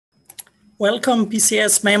Welcome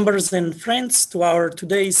PCS members and friends to our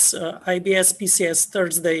today's IBS PCS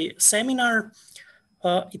Thursday seminar.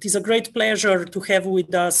 It is a great pleasure to have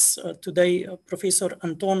with us today Professor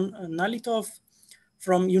Anton Nalitov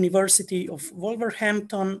from University of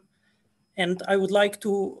Wolverhampton. And I would like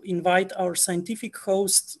to invite our scientific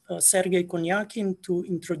host, Sergey Konyakin, to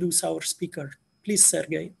introduce our speaker. Please,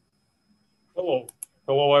 Sergey. Hello.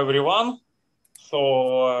 Hello, everyone.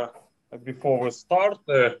 So before we start,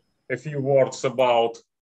 a few words about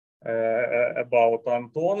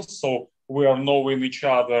Anton. So we are knowing each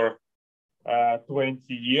other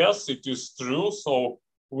 20 years. It is true. So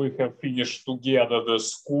we have finished together the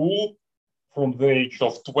school from the age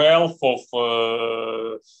of 12 of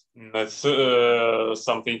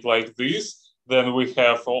something like this. Then we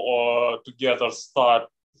have together studied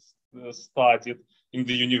in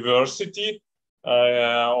the university,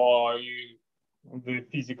 the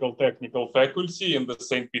physical technical faculty in the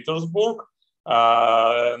St. Petersburg.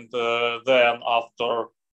 Then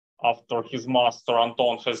after his master,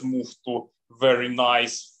 Anton has moved to very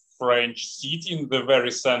nice French city in the very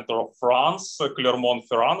center of France,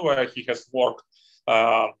 Clermont-Ferrand, where he has worked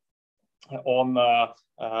on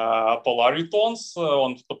polaritons,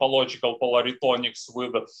 on topological polaritonics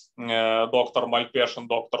with Dr. Malpesh and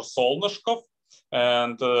Dr. Solnyshkov.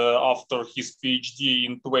 And after his PhD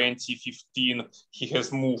in 2015, he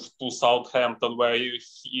has moved to Southampton, where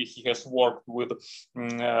he has worked with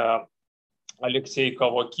Alexei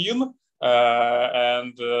Kavakin.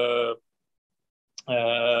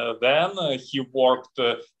 Then he worked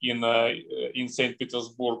in St.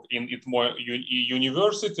 Petersburg in ITMO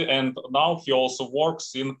University, and now he also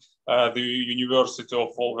works in the University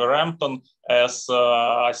of Wolverhampton as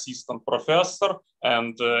assistant professor.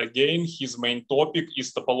 And again, his main topic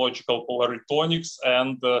is topological polaritonics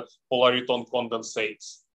and polariton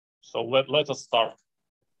condensates. So let us start.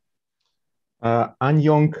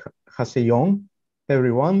 Annyeong haseyo,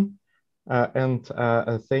 everyone. And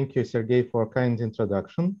thank you, Sergey, for a kind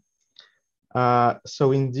introduction.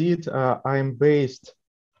 So indeed, I'm based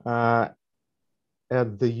at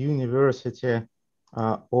the University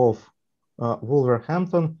of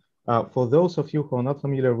Wolverhampton. For those of you who are not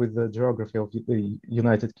familiar with the geography of the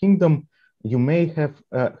United Kingdom, you may have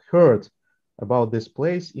heard about this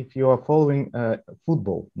place if you are following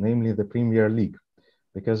football, namely the Premier League,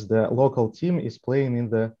 because the local team is playing in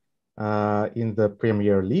the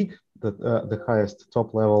Premier League, the highest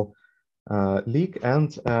top level league,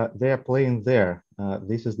 and they are playing there.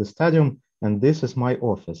 This is the stadium, and this is my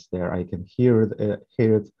office there. I can hear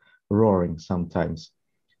it roaring sometimes,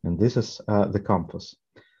 and this is the campus.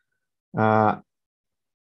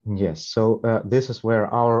 Yes, so this is where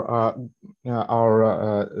our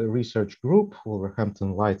research group,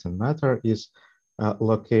 Wolverhampton Light and Matter, is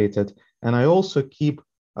located, and I also keep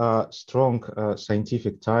strong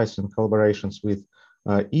scientific ties and collaborations with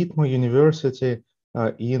ITMO University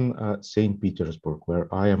in St. Petersburg, where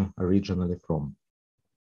I am originally from.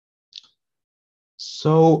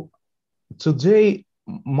 So today,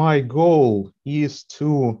 my goal is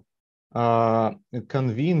to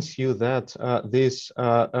convince you that these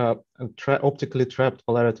optically trapped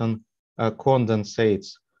polariton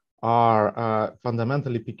condensates are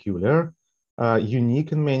fundamentally peculiar,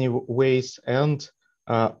 unique in many ways, and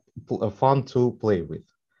fun to play with.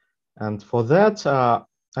 And for that,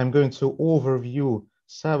 I'm going to overview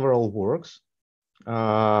several works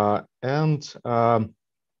and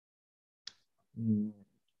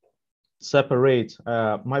separate.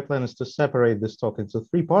 My plan is to separate this talk into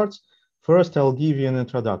three parts. First, I'll give you an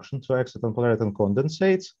introduction to exciton-polariton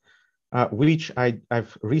condensates, which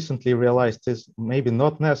I've recently realized is maybe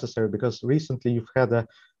not necessary, because recently you've had a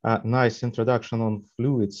nice introduction on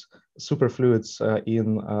fluids, superfluids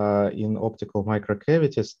in optical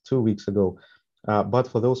microcavities 2 weeks ago. But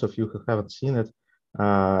for those of you who haven't seen it,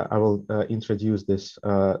 I will introduce this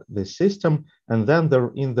system, and then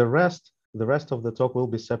the rest of the talk will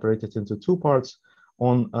be separated into two parts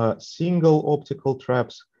on single optical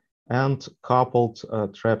traps and coupled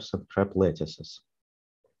traps and trap lattices.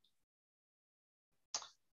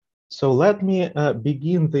 So let me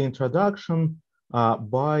begin the introduction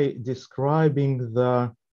by describing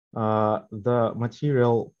the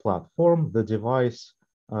material platform, the device,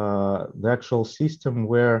 the actual system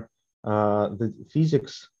where the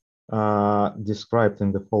physics described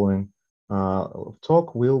in the following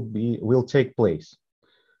talk will take place.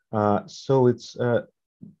 So it's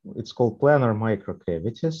called planar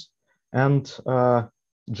microcavities, and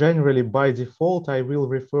generally by default I will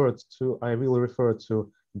refer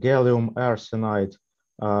to gallium arsenide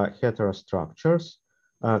heterostructures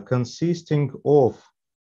consisting of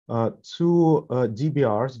two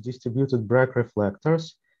DBRs, distributed Bragg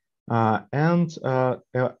reflectors, and a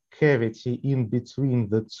cavity in between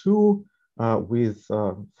the two with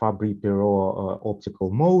Fabry-Perot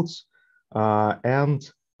optical modes,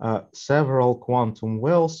 and several quantum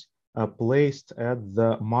wells placed at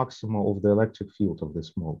the maximum of the electric field of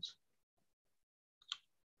this mode.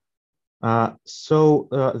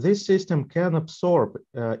 This system can absorb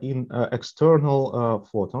in external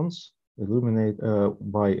photons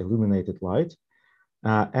by illuminated light,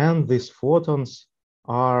 and these photons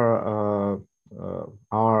are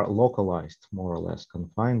localized, more or less,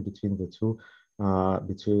 confined between the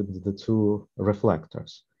two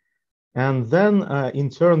reflectors. And then, in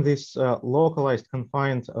turn, these localized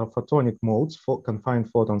confined photonic modes,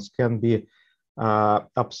 confined photons, can be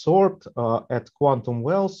absorbed at quantum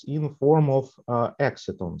wells in form of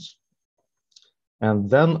excitons. And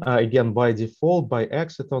then, again, by default, by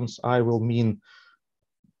excitons, I will mean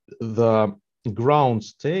the ground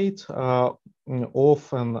state of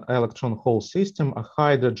an electron hole system, a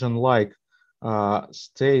hydrogen-like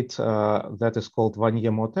state that is called Van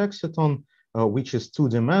Helmont exciton, which is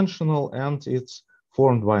two-dimensional, and it's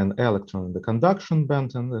formed by an electron in the conduction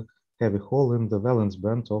band and a heavy hole in the valence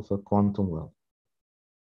band of a quantum well.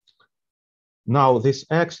 Now, these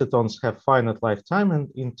excitons have finite lifetime,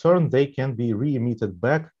 and in turn, they can be re-emitted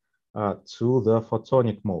back to the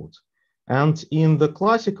photonic mode. And in the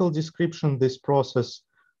classical description, this process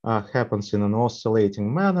happens in an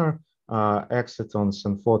oscillating manner. Excitons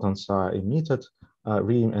and photons are emitted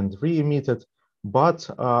and re-emitted. But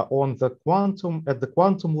at the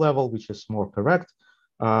quantum level, which is more correct,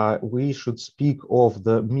 we should speak of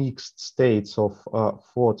the mixed states of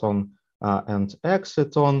photon and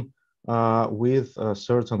exciton with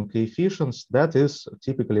certain coefficients that is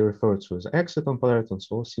typically referred to as exciton-polaritons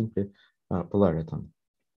or simply polariton.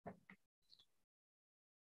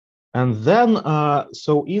 And then,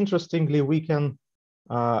 so interestingly, we can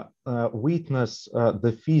witness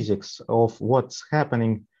the physics of what's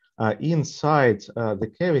happening inside the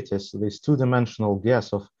cavities, this two-dimensional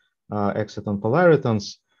gas of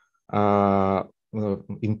exciton-polaritons,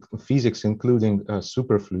 in physics including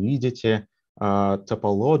superfluidity,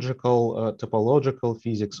 topological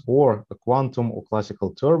physics, or quantum or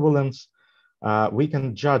classical turbulence. We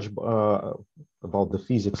can judge about the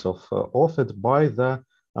physics of it by the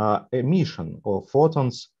emission of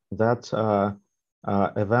photons that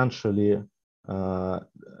eventually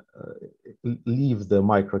leave the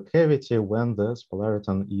microcavity when the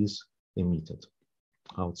polariton is emitted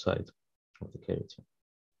outside of the cavity.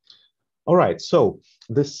 All right, so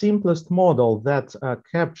the simplest model that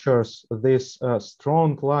captures this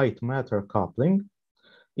strong light matter coupling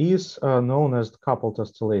is known as the coupled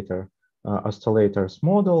oscillators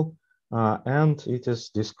model, and it is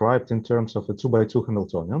described in terms of a 2x2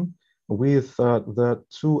 Hamiltonian with the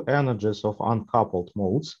two energies of uncoupled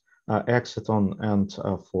modes, exciton and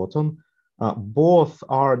photon. Both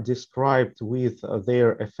are described with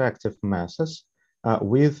their effective masses,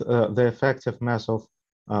 with the effective mass of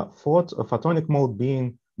photonic mode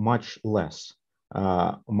being much less,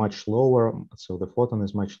 much lower, so the photon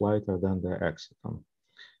is much lighter than the exciton.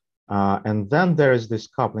 And then there is this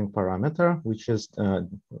coupling parameter, which is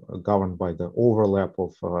governed by the overlap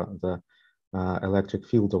of the electric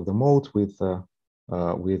field of the mode with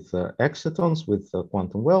excitons, with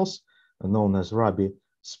quantum wells, known as Rabi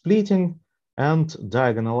splitting, and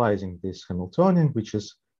diagonalizing this Hamiltonian, which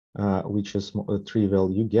is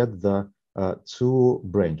trivial. You get the two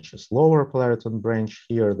branches, lower polariton branch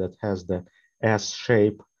here that has the S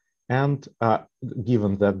shape, and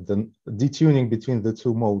given that the detuning between the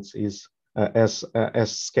two modes is as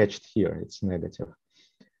sketched here, it's negative,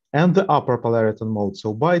 and the upper polariton mode.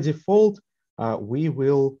 So by default, we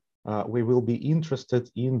will be interested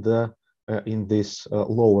in this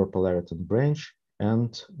lower polariton branch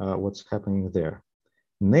and what's happening there,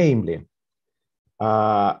 namely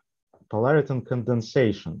polariton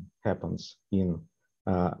condensation happens in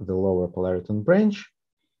the lower polariton branch.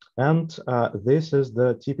 And this is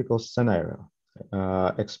the typical scenario.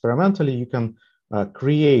 Experimentally, you can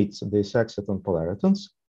create these exciton-polaritons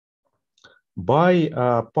by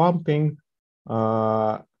pumping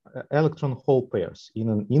electron hole pairs in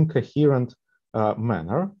an incoherent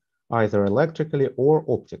manner, either electrically or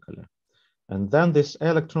optically. And then these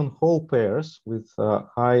electron hole pairs with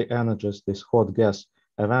high energies, this hot gas,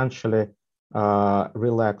 eventually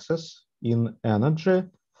relaxes in energy,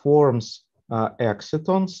 forms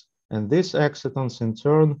excitons, and these excitons in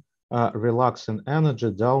turn relax in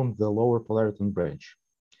energy down the lower polariton branch.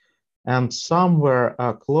 And somewhere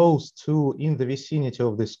close to, in the vicinity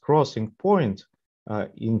of this crossing point,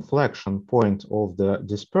 inflection point of the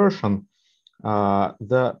dispersion,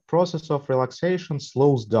 the process of relaxation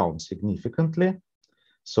slows down significantly,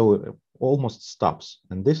 so it almost stops.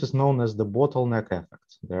 And this is known as the bottleneck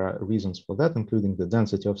effect. There are reasons for that, including the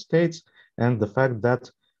density of states and the fact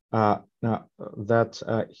that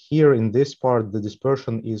here in this part, the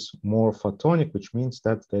dispersion is more photonic, which means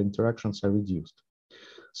that the interactions are reduced.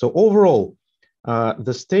 So overall,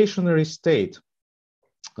 the stationary state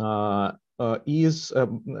is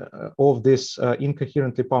of this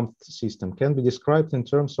incoherently pumped system can be described in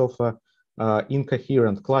terms of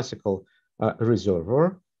incoherent classical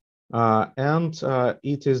reservoir, and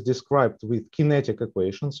it is described with kinetic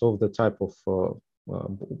equations of the type of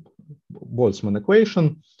Boltzmann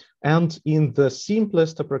equation. And in the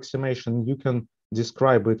simplest approximation, you can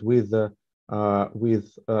describe it with the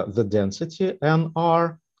density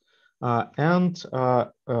nr, and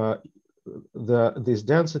this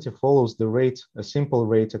density follows the rate, a simple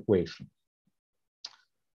rate equation.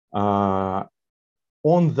 On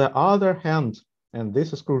the other hand, and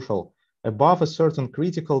this is crucial, above a certain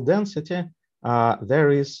critical density,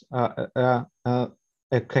 there is a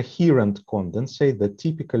coherent condensate that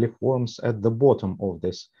typically forms at the bottom of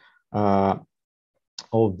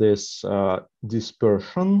this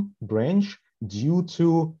dispersion branch due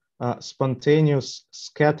to spontaneous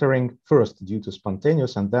scattering, first due to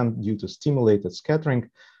spontaneous and then due to stimulated scattering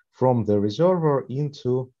from the reservoir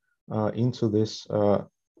into this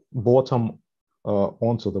bottom,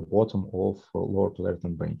 onto the bottom of lower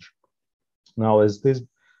polariton branch. Now, as this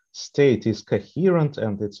state is coherent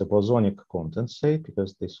and it's a bosonic condensate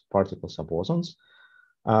because these particles are bosons,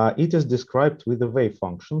 it is described with a wave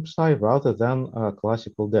function psi rather than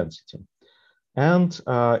classical density. And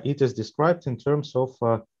it is described in terms of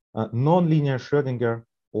nonlinear Schrödinger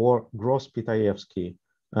or Gross-Pitaevsky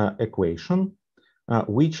equation,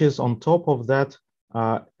 which is on top of that.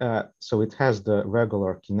 So it has the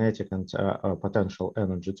regular kinetic and potential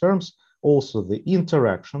energy terms, also the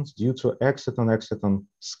interactions due to exciton-exciton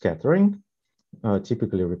scattering,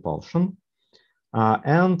 typically repulsion,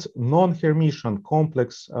 and non-Hermitian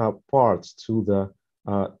complex parts to the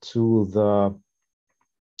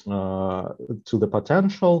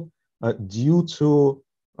potential due to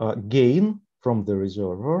gain from the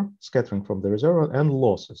reservoir, scattering from the reservoir, and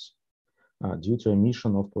losses due to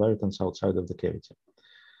emission of polaritons outside of the cavity.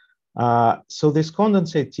 So this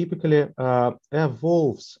condensate typically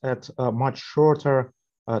evolves at much shorter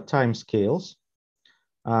time scales.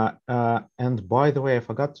 And by the way, I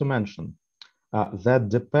forgot to mention that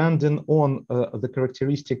depending on the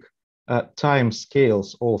characteristic time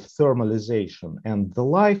scales of thermalization and the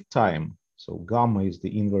lifetime, so gamma is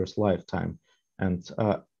the inverse lifetime, and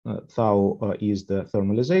tau is the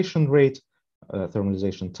thermalization rate,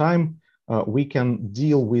 thermalization time, we can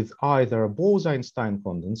deal with either a Bose-Einstein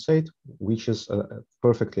condensate, which is a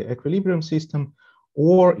perfectly equilibrium system,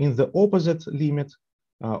 or in the opposite limit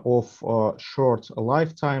of short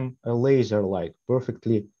lifetime, a laser-like,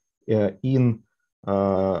 perfectly in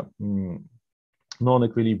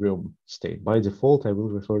non-equilibrium state. By default, I will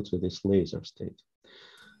refer to this laser state.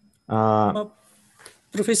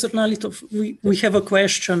 Professor Nalitov, we have a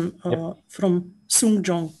question from Sung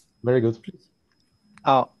Jong. Very good.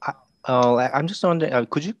 I'm just wondering,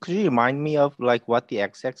 could you remind me of like what the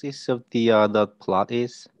x-axis of the plot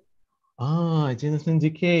is? I didn't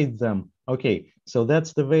indicate them. Okay, so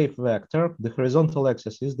that's the wave vector. The horizontal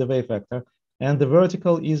axis is the wave vector, and the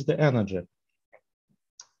vertical is the energy.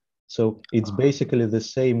 So it's basically the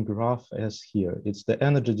same graph as here. It's the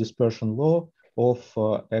energy dispersion law of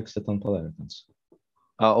exciton-polaritons.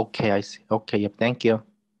 Okay, I see. Okay, yep, thank you.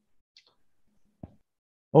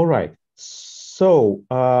 All right. So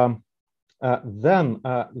then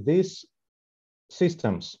these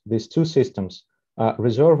systems, these two systems,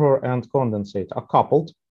 reservoir and condensate, are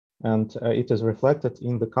coupled, and it is reflected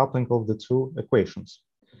in the coupling of the two equations.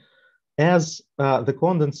 As the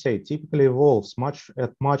condensate typically evolves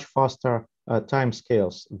at much faster time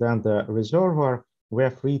scales than the reservoir, we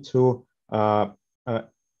are free to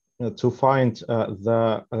find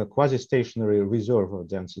the quasi-stationary reservoir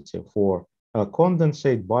density for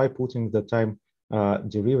condensate by putting the time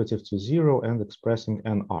derivative to 0 and expressing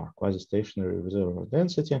NR, quasi-stationary reservoir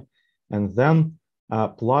density, and then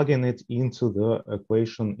plugging it into the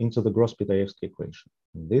equation, into the Gross-Pitaevsky equation.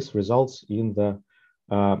 This results in the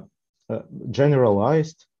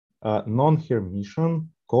generalized non-Hermitian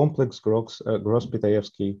complex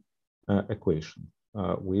Gross-Pitaevsky equation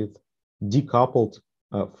with decoupled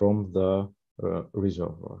from the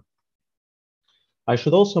reservoir. I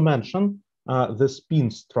should also mention the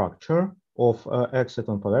spin structure of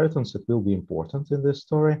exciton-polaritons. It will be important in this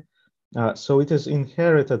story. So it is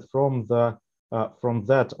inherited from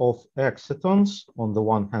that of excitons on the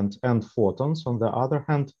one hand and photons on the other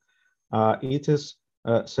hand. It is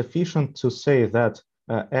sufficient to say that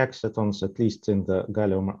excitons, at least in the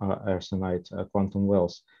gallium arsenide quantum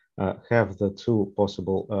wells, have the two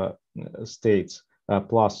possible states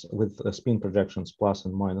plus with spin projections plus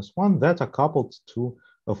and minus one that are coupled to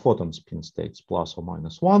photon spin states plus or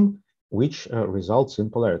minus one, which results in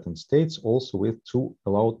polariton states also with two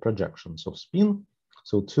allowed projections of spin.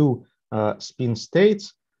 So two spin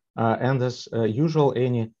states, and as usual,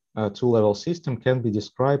 any two-level system can be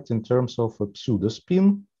described in terms of a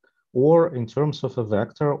pseudospin or in terms of a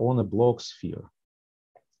vector on a Bloch sphere.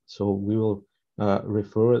 So we will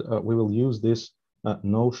we will use this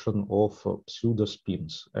notion of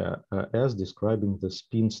pseudospins as describing the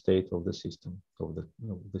spin state of the system, of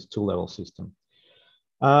this two-level system.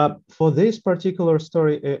 For this particular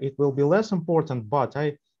story, it will be less important, but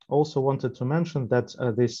I also wanted to mention that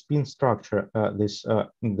this spin structure, this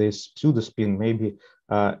pseudospin may be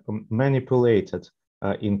manipulated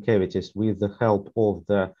in cavities with the help of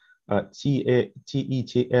the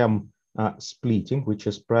TETM splitting, which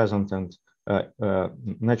is present and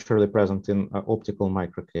naturally present in optical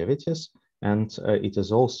microcavities. And it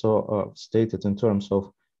is also stated in terms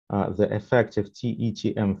of the effective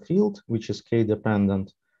TETM field, which is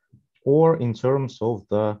K-dependent, or in terms of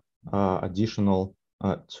the additional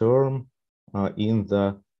term in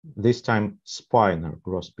the, this time, spinor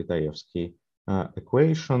Gross-Pitayevsky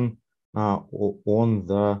equation on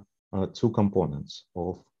the two components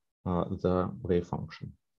of the wave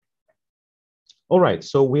function. All right,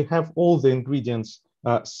 so we have all the ingredients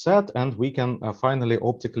set, and we can finally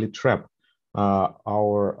optically trap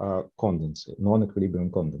our condensate, non-equilibrium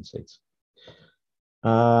condensates.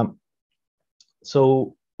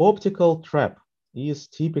 So optical trap is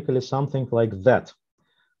typically something like that,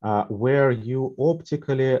 where you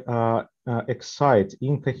optically excite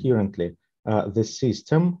incoherently the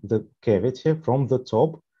system, the cavity from the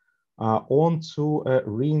top onto a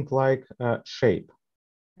ring-like shape.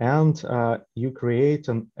 And you create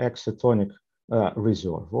an excitonic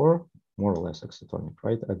reservoir, more or less excitonic,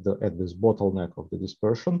 right, at this bottleneck of the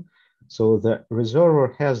dispersion. So the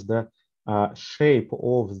reservoir has the shape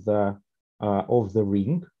of the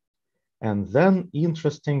ring, and then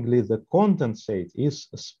interestingly, the condensate is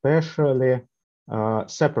specially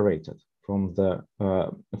separated from the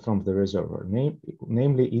reservoir.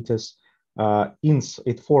 Namely, it is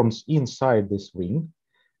it forms inside this ring,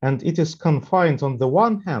 and it is confined on the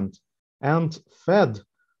one hand and fed,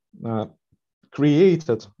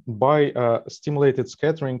 created by stimulated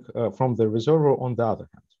scattering from the reservoir on the other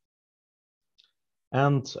hand.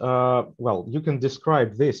 And well, you can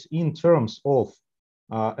describe this in terms of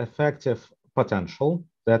effective potential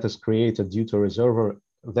that is created due to reservoir.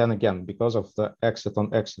 Then again, because of the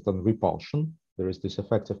exciton-exciton repulsion, there is this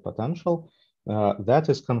effective potential that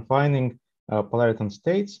is confining polariton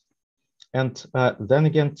states. And then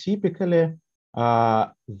again, typically,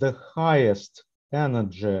 the highest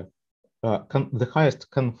energy, the highest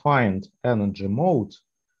confined energy mode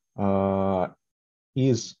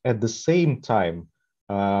is at the same time,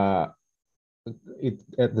 it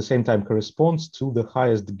at the same time corresponds to the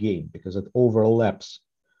highest gain because it overlaps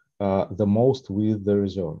the most with the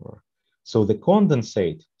reservoir. So the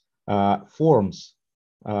condensate forms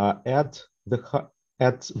at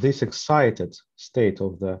this excited state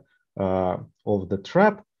of the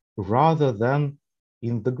trap rather than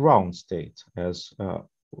in the ground state, as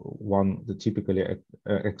one typically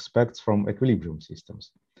expects from equilibrium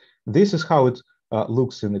systems. This is how it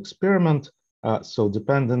looks in experiment. So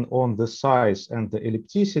depending on the size and the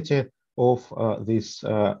ellipticity of these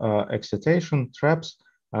excitation traps,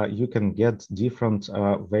 you can get different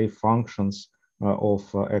wave functions of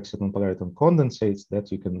exciton-polariton condensates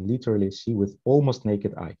that you can literally see with almost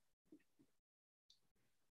naked eye.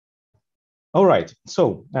 All right,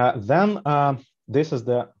 so then this is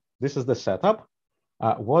the setup.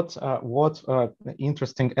 What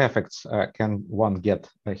interesting effects can one get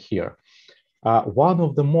here? One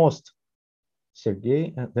of the most,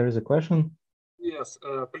 Sergey, there is a question. Yes,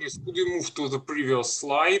 please, could you move to the previous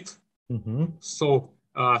slide? Mm-hmm. So,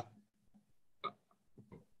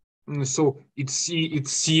 so it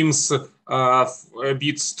seems a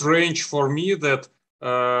bit strange for me that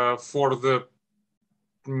for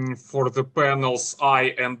the panels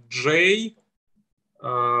I and J,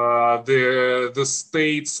 the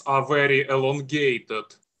states are very elongated.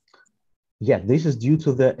 Yeah, this is due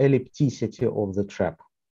to the ellipticity of the trap.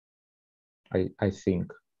 I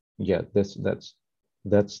think. Yeah, that's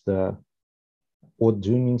the. Or do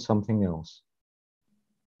you mean something else?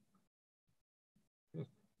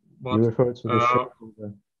 But, you refer to the shape of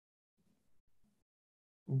the...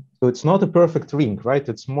 So it's not a perfect ring, right?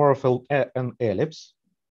 It's more of an ellipse.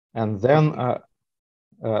 And then,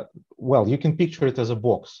 well, you can picture it as a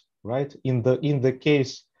box, right? In the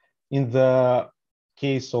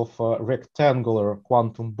case of a rectangular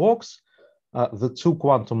quantum box, the two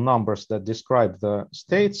quantum numbers that describe the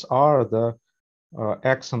states are the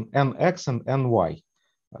x and ny.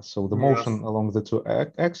 So the motion along the two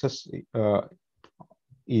axes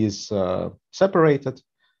is separated,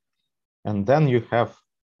 and then you have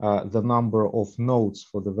the number of nodes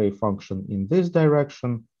for the wave function in this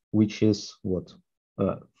direction, which is what,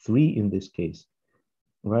 3 in this case,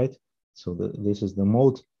 right? So this is the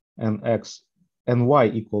mode, and x and y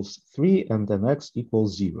equals 3, and then x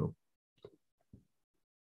equals 0.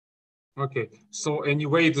 Okay, so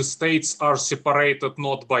anyway, the states are separated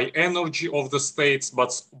not by energy of the states,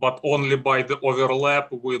 but only by the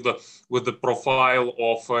overlap with the profile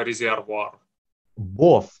of a reservoir.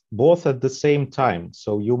 Both at the same time.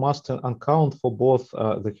 So you must account for both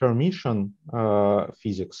the Hermitian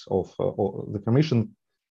physics of the Hermitian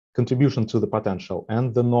contribution to the potential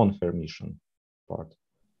and the non-Hermitian part,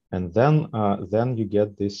 and then you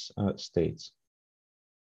get these states.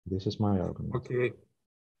 This is my argument. Okay.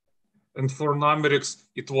 And for numerics,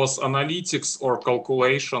 it was analytics or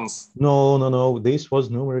calculations? No. This was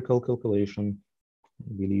numerical calculation,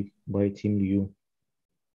 I believe, by Team Liu,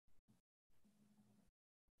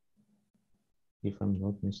 if I'm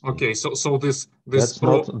not mistaken. Okay, so this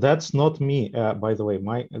that's not me. By the way,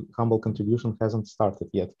 my humble contribution hasn't started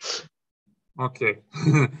yet. Okay.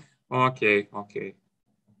 Okay.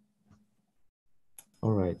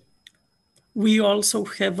 All right. We also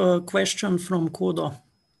have a question from Kodo.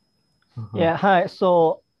 Yeah, hi.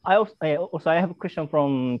 So I have a question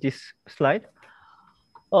from this slide.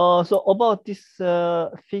 So about this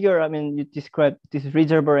figure, I mean, you described this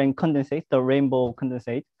reservoir and condensate, the rainbow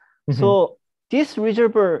condensate. So this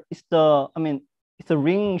reservoir is it's a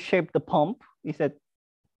ring-shaped pump. Is that?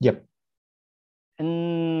 Yep.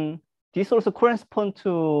 And this also corresponds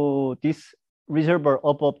to this reservoir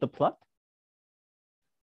above the plot?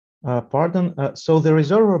 Pardon. So the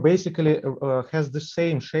reservoir basically has the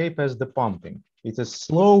same shape as the pumping. It is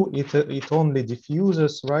slow. It only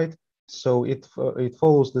diffuses, right? So it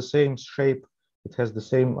follows the same shape. It has the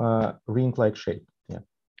same ring-like shape. Yeah.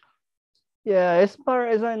 Yeah. As far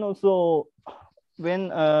as I know, so when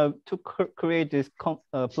to create this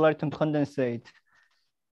polariton condensate,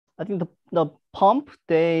 I think the pump,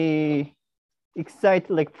 they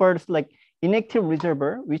excite like first like inactive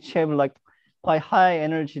reservoir, which have like quite high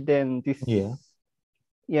energy than this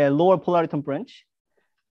lower polariton branch.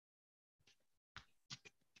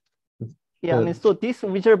 Yeah, I mean, so this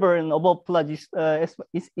reservoir in above plot is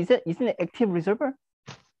isn't it active reservoir?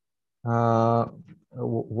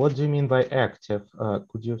 What do you mean by active?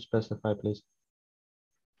 Could you specify, please?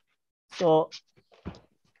 So,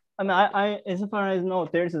 I mean, I as far as I know,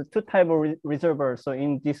 there's two type of reservoir. So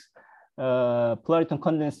in this polariton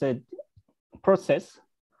condensate process,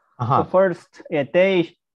 so first,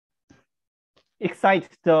 they excite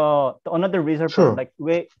the another reservoir like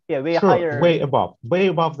way higher, way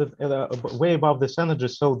above this energy.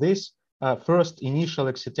 So this first initial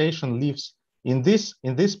excitation lives in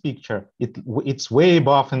this picture. It's way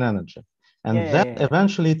above in energy, and then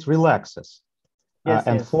eventually it relaxes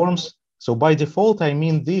and forms. So by default, I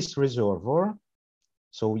mean this reservoir.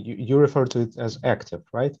 So you refer to it as active,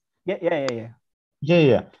 right?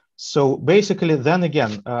 Yeah. So basically, then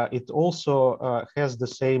again, it also has the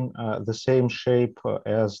same shape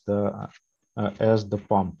as the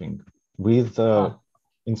pumping, with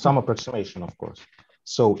in some approximation, of course.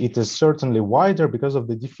 So it is certainly wider because of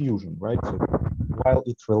the diffusion, right? So while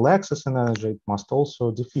it relaxes in energy, it must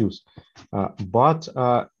also diffuse. But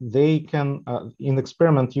they can, in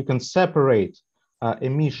experiment, you can separate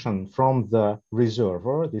emission from the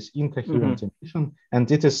reservoir, this incoherent emission,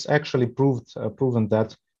 and it is actually proven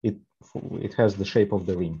that it has the shape of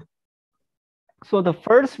the ring. So the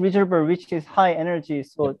first reservoir, which is high energy,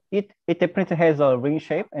 so it definitely has a ring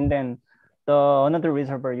shape, and then the another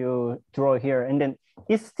reservoir you draw here, and then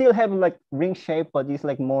it still have like ring shape, but it's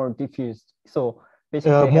like more diffused. So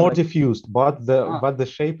basically more diffused, but the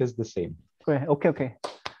shape is the same. Okay.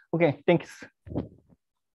 Thanks.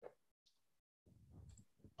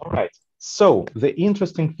 All right. So the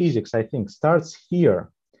interesting physics, I think, starts here.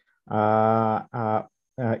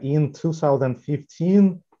 In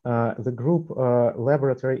 2015, the group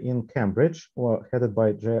laboratory in Cambridge, headed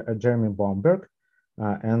by Jeremy Bomberg,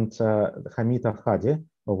 and Hamid Ahadi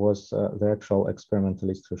was the actual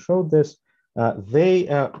experimentalist who showed this. They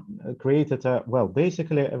created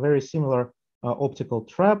basically a very similar optical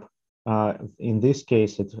trap In this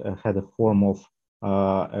case, it had a form of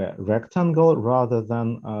a rectangle rather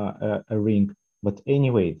than a ring. But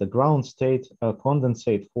anyway, the ground state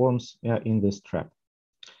condensate forms in this trap.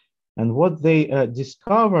 And what they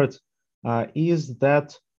discovered is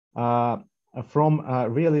that from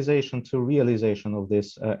realization to realization of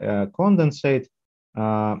this condensate,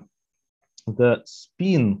 the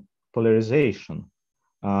spin polarization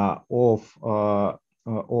of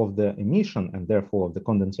the emission and therefore of the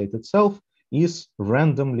condensate itself is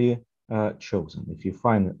randomly chosen. If you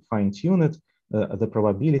fine-tune it, the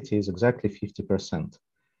probability is exactly 50%.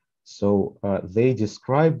 So they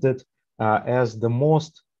described it as the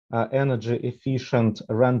most energy efficient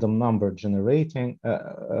random number generator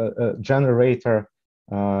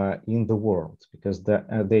in the world, because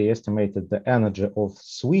they estimated the energy of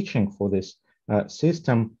switching for this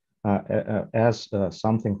system as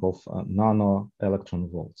something of nano electron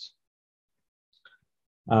volts.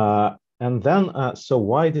 And then, so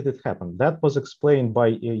why did it happen? That was explained by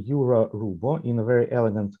Yura Rubo in a very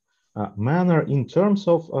elegant manner in terms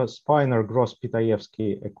of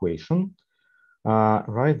Spinor-Gross-Pitaevsky equation,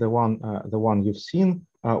 right? The one you've seen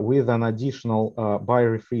with an additional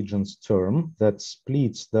birefringence term that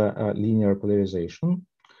splits the linear polarization,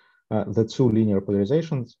 the two linear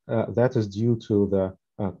polarizations. That is due to the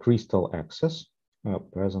crystal axis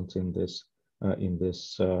present in this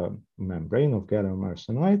membrane of gallium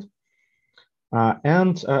arsenide.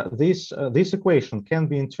 And this equation can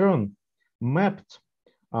be in turn mapped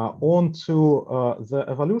onto the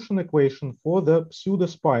evolution equation for the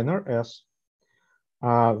pseudo-spinor S.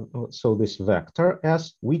 So this vector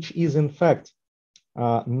S, which is in fact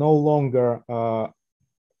no longer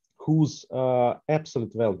whose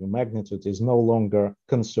absolute value magnitude is no longer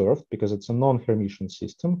conserved because it's a non-Hermitian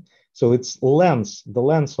system. So its length, the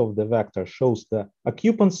length of the vector shows the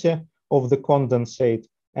occupancy of the condensate,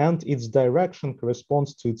 and its direction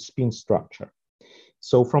corresponds to its spin structure.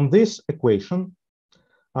 So from this equation,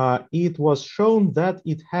 it was shown that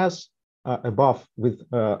it has above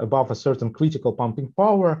a certain critical pumping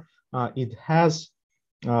power, it has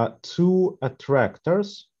two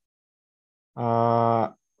attractors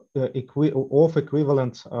of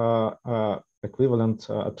equivalent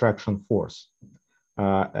attraction force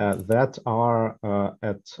that are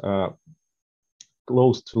at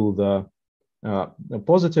close to the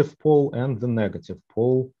positive pole and the negative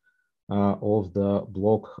pole of the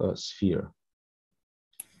block sphere.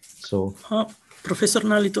 So, Professor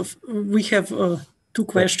Nalitov, we have two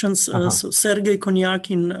questions. So Sergei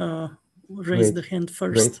Konyakin raised the hand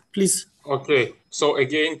first, please. Okay, so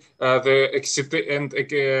again, for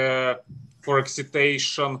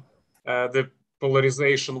excitation, the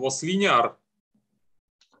polarization was linear.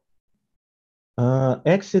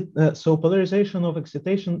 So polarization of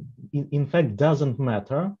excitation, in fact, doesn't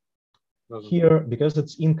matter here because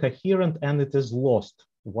it's incoherent and it is lost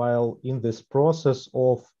while in this process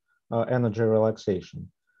of energy relaxation.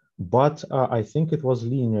 But I think it was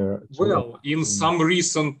linear. Well, in some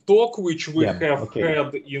recent talk which we have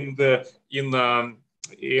had in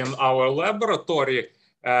our laboratory.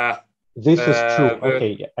 This is true.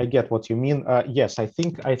 Okay, I get what you mean. Yes, I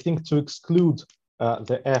think to exclude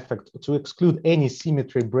the effect, to exclude any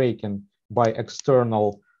symmetry breaking by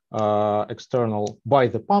external by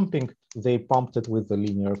the pumping, they pumped it with the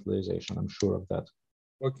linear polarization. I'm sure of that.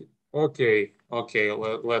 Okay.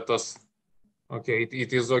 Let us. Okay,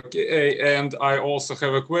 it is okay. And I also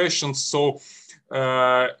have a question. So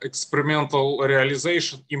experimental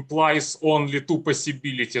realization implies only two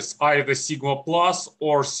possibilities, either sigma plus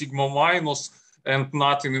or sigma minus, and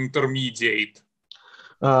not an intermediate.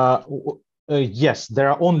 Yes, there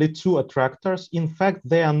are only two attractors. In fact,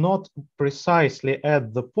 they are not precisely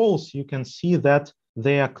at the poles. You can see that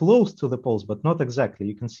they are close to the poles, but not exactly.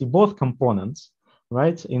 You can see both components,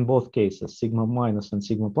 right? In both cases, sigma minus and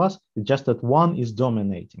sigma plus, it's just that one is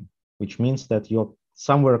dominating, which means that you're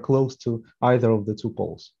somewhere close to either of the two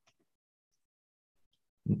poles.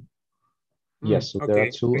 Yes, so okay, there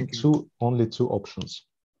are only two options.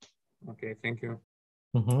 Okay, thank you.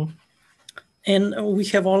 Mm-hmm. And we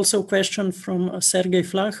have also a question from Sergei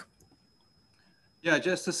Flach. Yeah,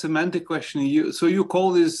 just a semantic question. So you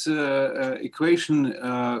call this equation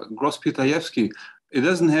Gross-Pitaevsky. It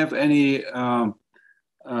doesn't have any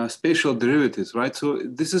spatial derivatives, right? So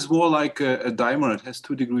this is more like a dimer. It has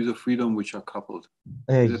 2 degrees of freedom which are coupled.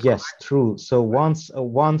 Yes, correct? True. So once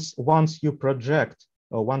you project,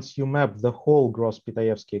 once you map the whole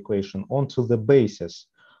Gross-Pitaevsky equation onto the basis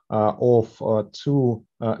of two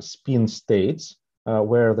spin states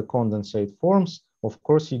where the condensate forms, of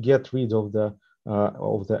course you get rid of the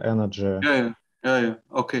energy. Yeah.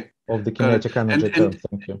 Okay. of the kinetic energy term.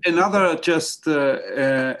 Thank you. Another just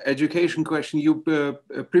education question. You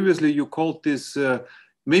previously you called this.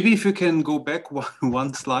 Maybe if you can go back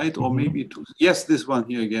one slide, or maybe two. Yes, this one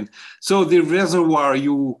here again. So the reservoir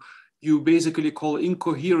you basically call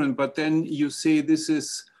incoherent, but then you say this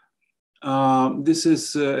is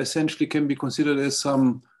essentially can be considered as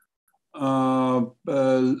some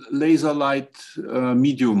laser light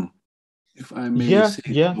medium, if I may say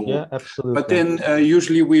so. Yeah, absolutely. But then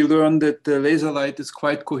usually we learn that the laser light is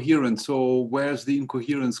quite coherent. So where's the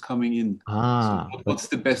incoherence coming in? So what's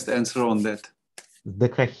the best answer on that? The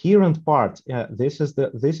coherent part, this is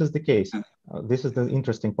the case. This is the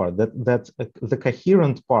interesting part, that the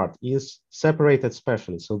coherent part is separated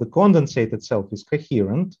specially. So the condensate itself is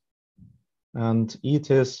coherent, and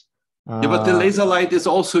it is. Yeah, but the laser light is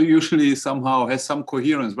also usually somehow has some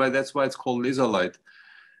coherence, right? That's why it's called laser light.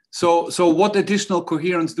 So what additional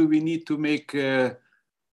coherence do we need to make to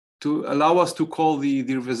allow us to call the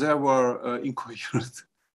reservoir incoherent?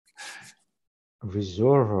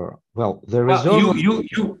 Reservoir. Well, the reservoir.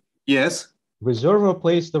 Yes. Reservoir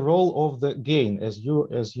plays the role of the gain, as you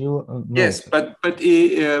know. Yes, but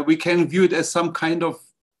we can view it as some kind of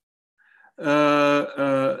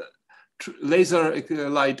laser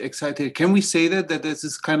light excited. Can we say that this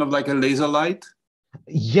is kind of like a laser light?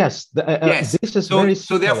 Yes. Yes. This is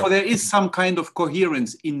so therefore there is some kind of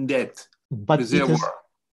coherence in that reservoir.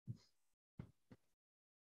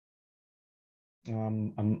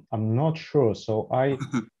 I'm not sure. So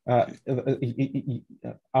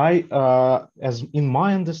as in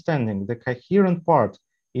my understanding, the coherent part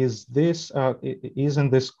is this is in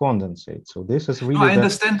this condensate. So this is really. No, I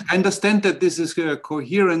understand that this is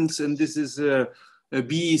coherence and this is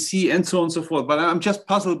BEC and so on and so forth. But I'm just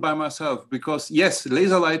puzzled by myself because yes,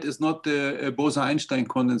 laser light is not a Bose-Einstein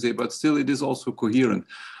condensate, but still it is also coherent.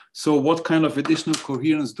 So what kind of additional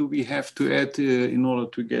coherence do we have to add in order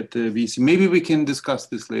to get VC? Maybe we can discuss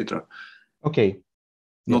this later. Okay.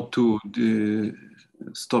 Not to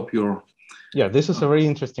stop your... Yeah, this is a very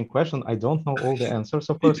interesting question. I don't know all the answers,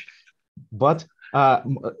 of course. But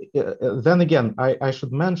then again, I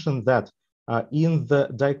should mention that in the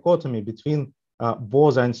dichotomy between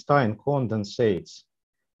Bose-Einstein condensates,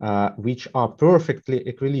 which are perfectly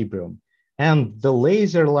equilibrium, and the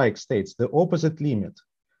laser-like states, the opposite limit,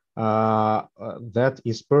 that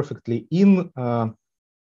is perfectly in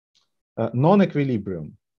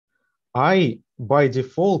non-equilibrium, I by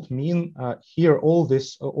default mean here all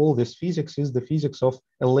this physics is the physics of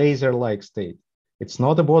a laser-like state. It's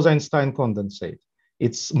not a Bose-Einstein condensate.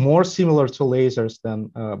 It's more similar to lasers than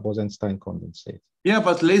Bose-Einstein condensate. Yeah,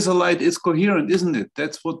 but laser light is coherent, isn't it?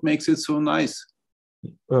 That's what makes it so nice.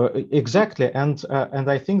 Exactly, and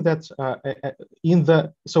I think that in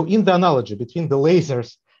the analogy between the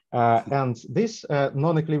lasers and this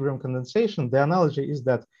non-equilibrium condensation, the analogy is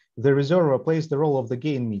that the reservoir plays the role of the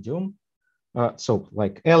gain medium. So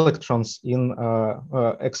like electrons in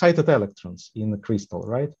excited electrons in a crystal,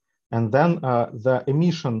 right? And then the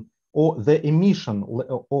emission of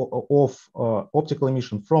optical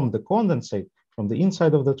emission from the condensate, from the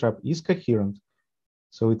inside of the trap, is coherent.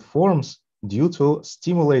 So it forms due to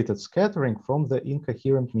stimulated scattering from the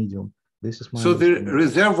incoherent medium. This is my So the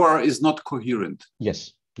reservoir is not coherent?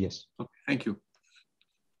 Yes, yes. Okay, thank you.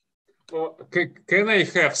 Can I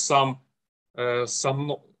have some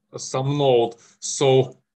note?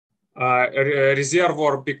 So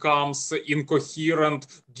reservoir becomes incoherent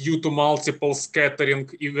due to multiple scattering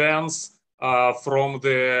events from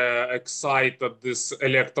the excited this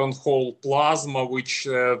electron hole plasma, which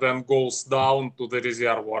then goes down to the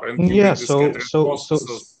reservoir. And yeah, so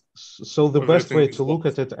the best way to look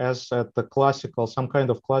at it as at the classical, some kind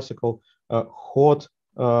of classical hot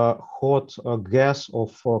gas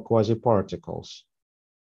of quasi-particles.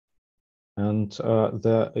 And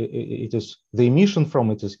the emission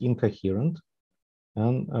from it is incoherent,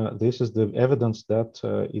 and this is the evidence that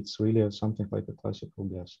it's really something like a classical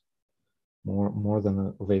gas, more than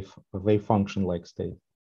a wave function like state.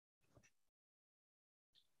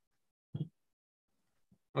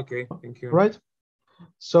 Okay, thank you. Right.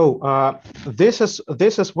 So this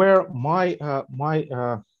is where my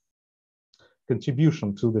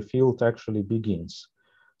contribution to the field actually begins.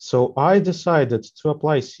 So I decided to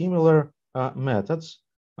apply similar methods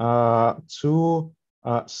to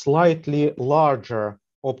slightly larger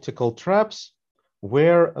optical traps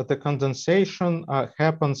where the condensation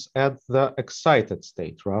happens at the excited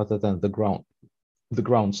state rather than the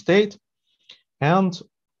ground state. And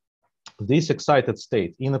this excited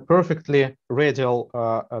state in a perfectly radial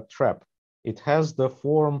trap, it has the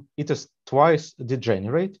form, it is twice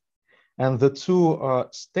degenerate, and the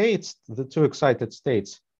two excited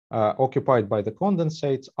states occupied by the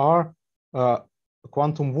condensates are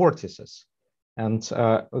quantum vortices. And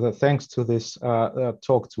thanks to this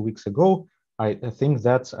talk 2 weeks ago, I think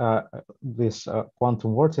that these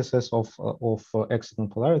quantum vortices of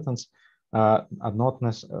exciton-polaritons are not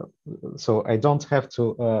necessary. So I don't have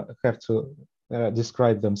to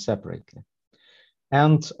describe them separately.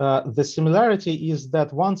 And the similarity is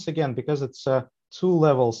that once again, because it's a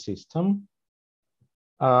two-level system,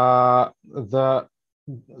 the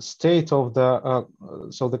state of the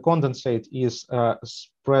so the condensate is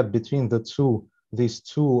spread between these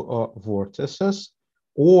two vortices,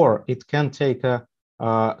 or it can take a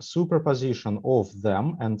superposition of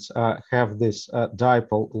them and have this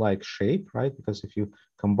dipole-like shape, right? Because if you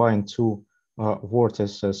combine two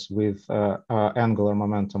vortices with angular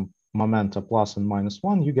momenta plus and minus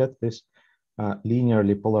 1, you get this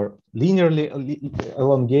linearly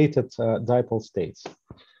elongated dipole states.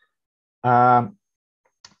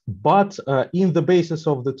 But in the basis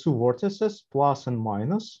of the two vortices, plus and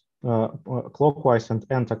minus, clockwise and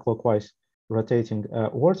anti-clockwise rotating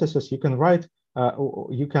vortices, you can write,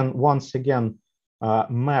 you can once again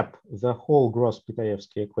map the whole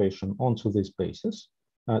Gross-Pitayevsky equation onto this basis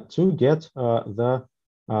to get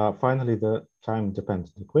finally the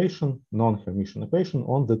time-dependent equation, non-Hermitian equation,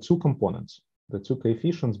 on the two components, the two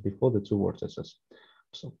coefficients before the two vortices,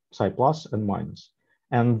 so psi plus and minus.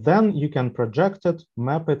 And then you can project it,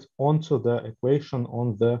 map it onto the equation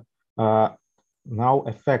on the now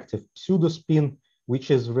effective pseudospin,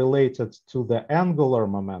 which is related to the angular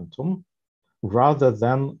momentum rather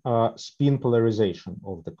than spin polarization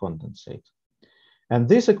of the condensate. And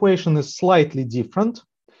this equation is slightly different.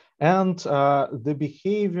 And the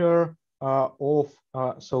behavior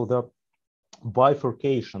so the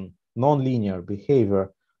bifurcation, nonlinear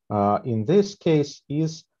behavior in this case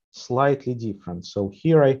is slightly different. So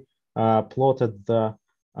here I plotted the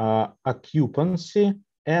occupancy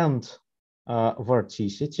and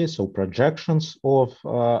vorticity, so projections of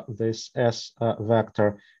this S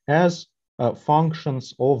vector as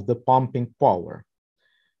functions of the pumping power.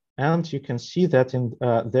 And you can see that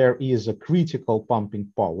there is a critical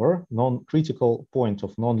pumping power, non-critical point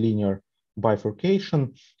of nonlinear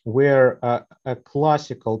bifurcation, where a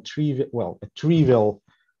classical trivial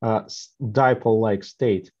dipole-like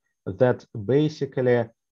state that basically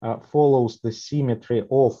follows the symmetry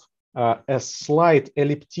of a slight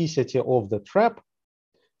ellipticity of the trap.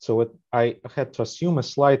 So I had to assume a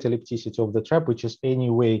slight ellipticity of the trap, which is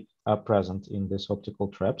anyway present in these optical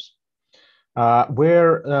traps,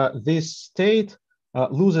 where this state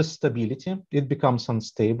loses stability, it becomes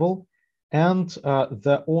unstable, and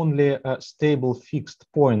the only stable fixed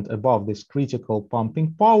point above this critical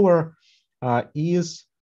pumping power is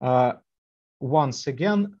once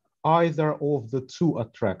again either of the two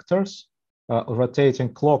attractors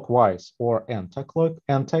rotating clockwise or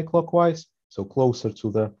anti-clockwise, so closer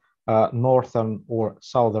to the northern or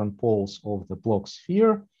southern poles of the Bloch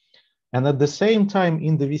sphere, and at the same time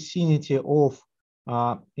in the vicinity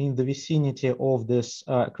of this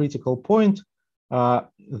critical point,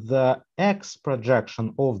 the X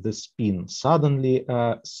projection of the spin suddenly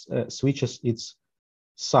switches its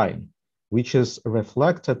sign, which is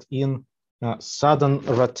reflected in sudden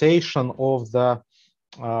rotation of the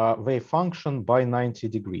wave function by 90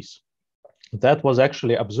 degrees. That was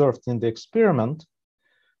actually observed in the experiment,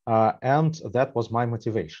 and that was my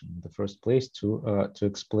motivation in the first place to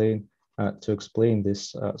explain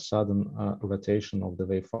this sudden rotation of the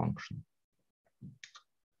wave function.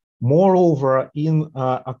 Moreover, in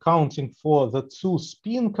accounting for the two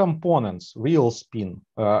spin components, real spin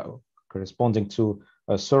corresponding to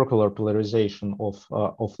a circular polarization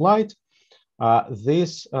of light,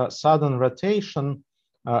 this sudden rotation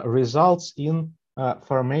results in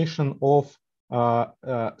formation of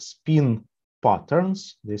spin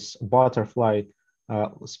patterns, this butterfly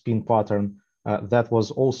spin pattern that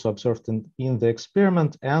was also observed in the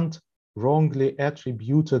experiment and wrongly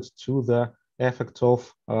attributed to the effect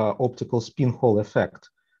of optical spin Hall effect,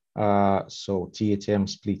 so TATM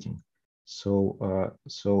splitting. So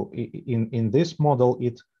in this model,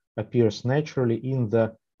 it appears naturally in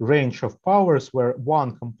the range of powers where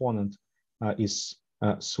one component is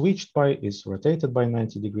rotated by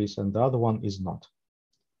 90 degrees and the other one is not.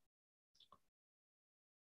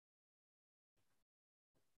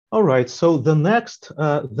 All right, so the next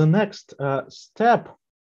step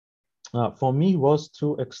for me was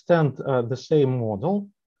to extend the same model,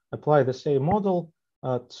 apply the same model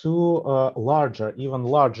to even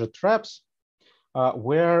larger traps,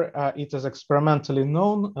 where it is experimentally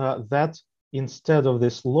known that instead of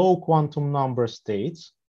this low quantum number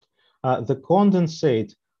states, the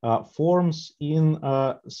condensate forms in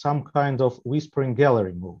some kind of whispering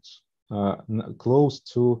gallery modes, close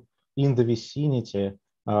to, in the vicinity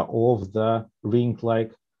of the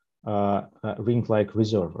ring-like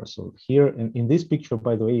reservoir. So here in this picture,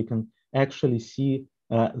 by the way, you can actually see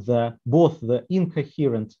both the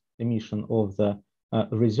incoherent emission of the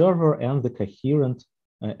reservoir and the coherent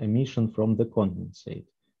emission from the condensate.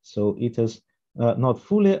 So it is not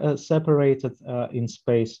fully separated in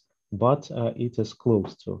space, but it is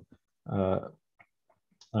close to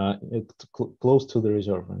the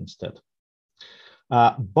reservoir instead.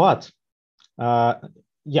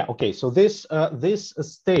 Yeah, okay. So these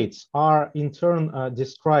states are in turn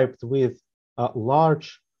described with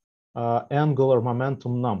large angular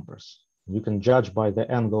momentum numbers. You can judge by the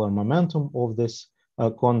angular momentum of this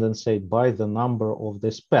condensate by the number of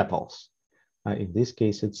these petals. In this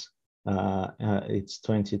case, it's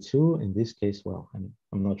 22. In this case, well, I'm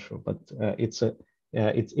not sure, but it's an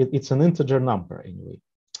integer number anyway.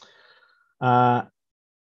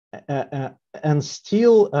 And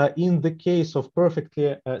still, in the case of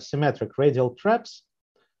perfectly symmetric radial traps,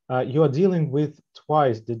 you are dealing with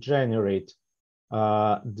twice degenerate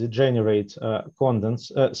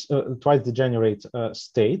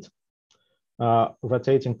state,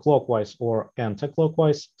 rotating clockwise or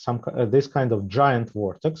anti-clockwise, this kind of giant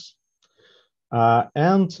vortex.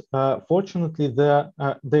 Fortunately,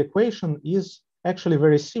 the equation is actually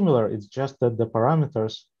very similar. It's just that the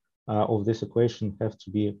parameters of this equation have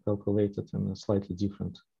to be calculated in a slightly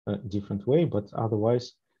different way, but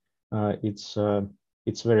otherwise it's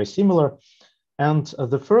very similar. And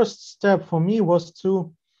the first step for me was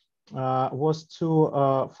to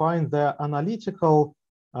find the analytical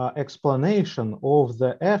explanation of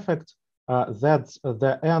the effect that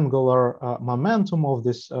the angular momentum of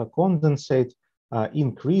this condensate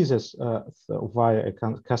increases via a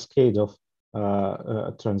cascade of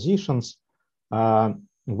transitions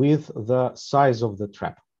with the size of the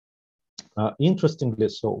trap. Interestingly,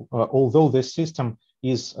 so although this system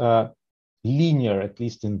is linear, at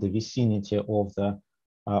least in the vicinity of the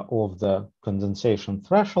condensation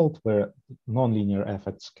threshold, where nonlinear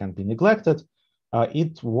effects can be neglected,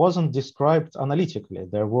 it wasn't described analytically.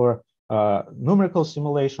 There were numerical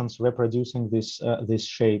simulations reproducing this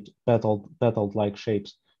shape, petal-like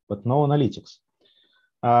shapes, but no analytics.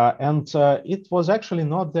 It was actually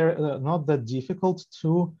not that difficult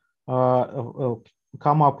to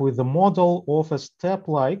come up with a model of a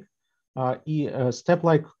step-like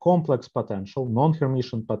complex potential,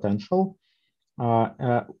 non-Hermitian potential,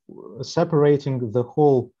 separating the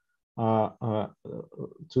whole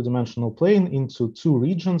two-dimensional plane into two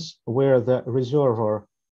regions where the reservoir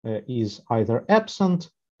is either absent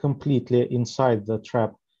completely inside the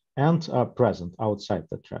trap and present outside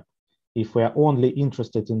the trap. If we are only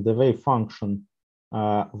interested in the wave function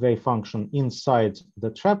inside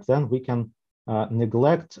the trap, then we can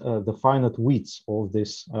neglect the finite width of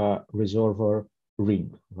this reservoir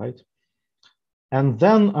ring, right? And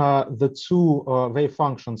then the two wave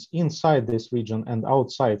functions inside this region and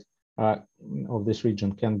outside of this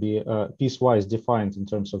region can be piecewise defined in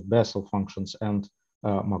terms of Bessel functions and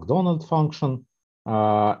McDonald function,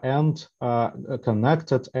 and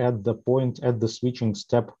connected at the switching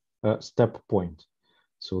step point.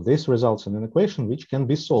 So this results in an equation which can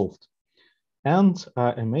be solved. And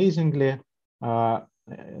amazingly,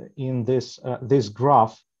 in this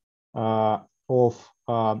graph of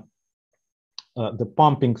the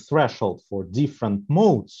pumping threshold for different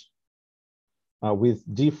modes,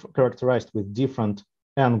 characterized with different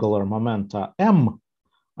angular momenta m,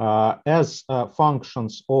 as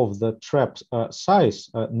functions of the trap size,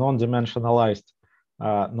 non-dimensionalized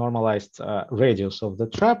normalized radius of the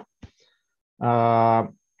trap,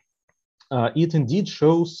 it indeed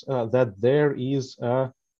shows that there is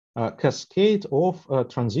a cascade of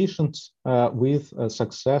transitions with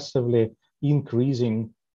successively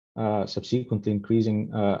increasing, subsequently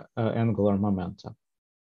increasing angular momenta.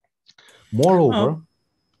 Moreover,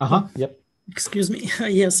 yep. Excuse me.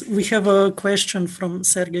 Yes, we have a question from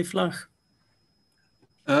Sergei Flach.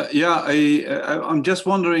 Yeah, I'm just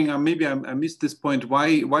wondering. Maybe I missed this point.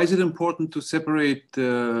 Why is it important to separate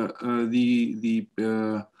the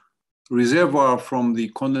reservoir from the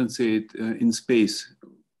condensate in space?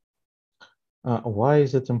 Why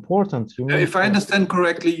is it important? You mean, if I understand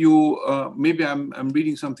correctly, you maybe I'm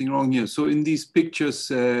reading something wrong here. So in these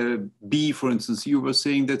pictures, B, for instance, you were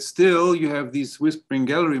saying that still you have these whispering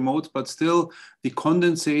gallery modes, but still the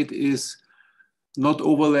condensate is not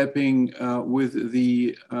overlapping with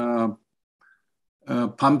the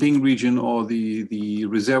pumping region or the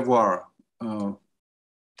reservoir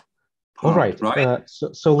All right. Right?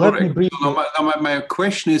 So let me briefly. So now my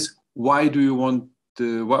question is, why do you want?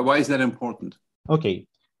 Why is that important? Okay.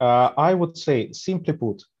 I would say, simply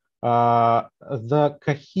put, the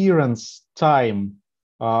coherence time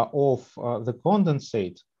of the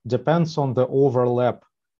condensate depends on the overlap.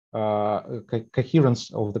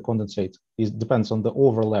 Coherence of the condensate depends on the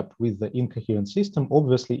overlap with the incoherent system.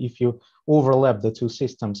 Obviously, if you overlap the two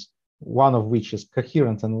systems, one of which is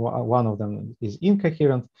coherent and one of them is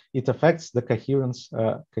incoherent, it affects the coherence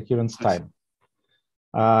time.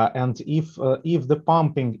 And if the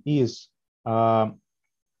pumping is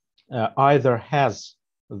either has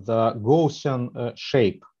the Gaussian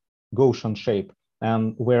shape,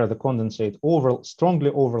 and where the condensate strongly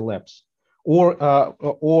overlaps,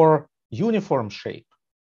 or uniform shape,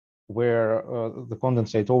 where the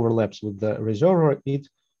condensate overlaps with the reservoir, it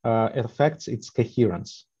affects its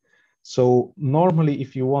coherence. So normally,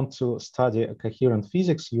 if you want to study a coherent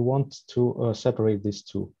physics, you want to separate these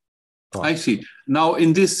two parts. I see. Now,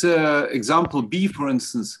 in this example B, for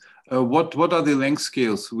instance, what are the length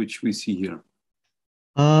scales which we see here?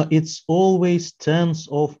 It's always tens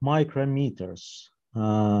of micrometers.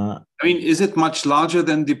 I mean, is it much larger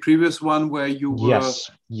than the previous one where you were?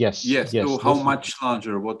 Yes. So how much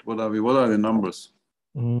larger? What are the numbers?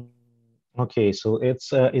 Okay, so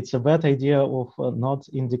it's a bad idea of not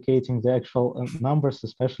indicating the actual numbers,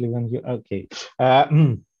 especially when you. Okay.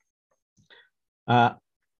 I'm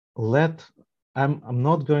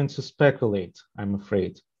not going to speculate, I'm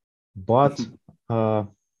afraid, but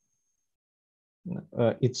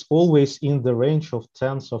it's always in the range of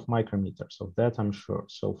tens of micrometers. Of that, I'm sure.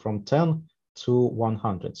 So from 10 to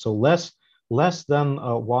 100. So less than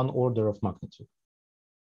one order of magnitude.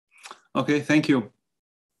 Okay, thank you.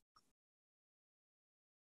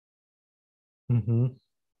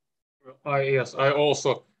 Yes, I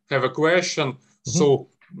also have a question. So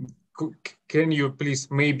can you please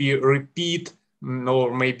maybe repeat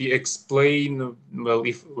or maybe explain,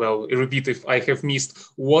 repeat if I have missed,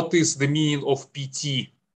 what is the meaning of PT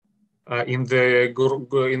in the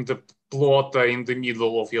plot in the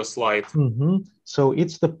middle of your slide? So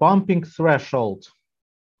it's the pumping threshold.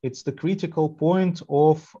 It's the critical point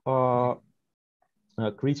of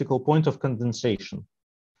condensation.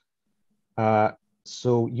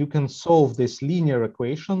 So you can solve this linear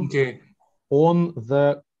equation on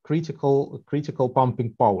the critical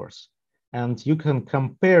pumping powers, and you can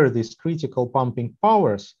compare these critical pumping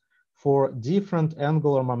powers for different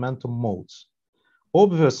angular momentum modes.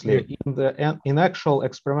 Obviously, in actual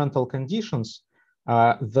experimental conditions,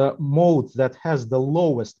 the mode that has the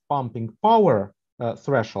lowest pumping power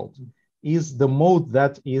threshold is the mode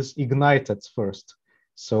that is ignited first.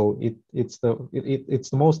 So it's the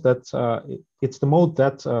mode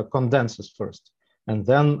that condenses first, and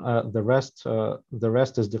then the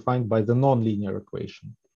rest is defined by the nonlinear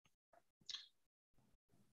equation.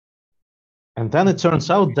 And then it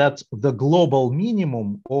turns out that the global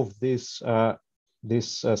minimum of this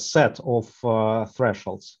set of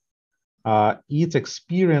thresholds, it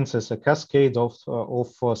experiences a cascade of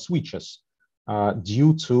switches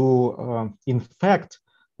due to, in fact,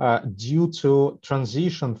 due to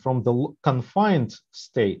transition from the confined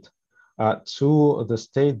state to the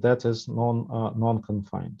state that is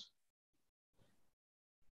non-confined.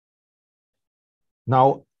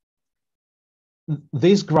 Now,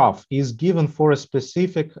 this graph is given for a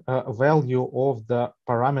specific value of the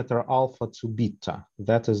parameter alpha to beta.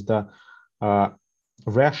 That is the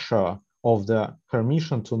ratio of the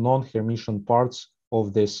Hermitian to non-Hermitian parts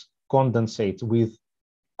of this condensate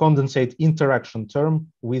interaction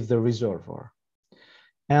term with the reservoir.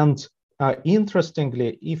 And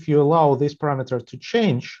interestingly, if you allow this parameter to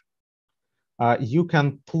change, you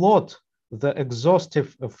can plot the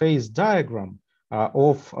exhaustive phase diagram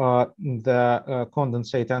of the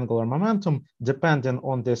condensate angular momentum depending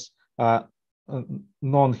on this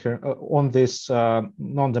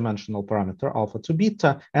non-dimensional parameter alpha to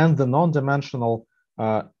beta and the non-dimensional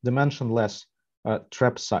dimensionless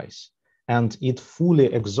trap size. And it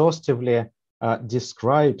fully exhaustively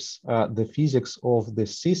describes the physics of the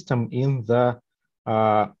system in the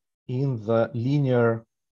linear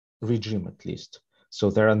regime, at least.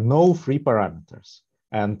 So there are no free parameters.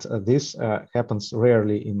 And this happens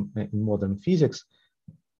rarely in modern physics.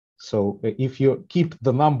 So if you keep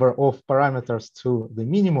the number of parameters to the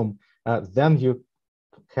minimum, then you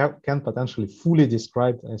can potentially fully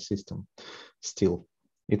describe a system. Still,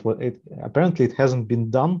 apparently it hasn't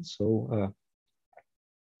been done. So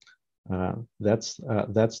that's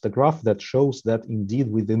the graph that shows that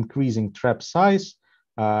indeed with increasing trap size,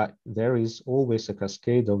 there is always a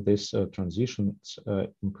cascade of these transitions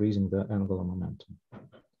increasing the angular momentum.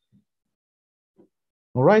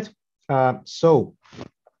 All right. So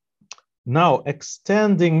now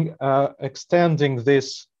extending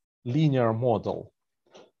this linear model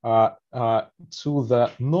to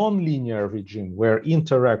the non-linear regime where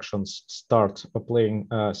interactions start playing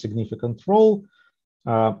a significant role,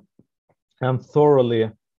 and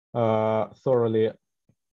thoroughly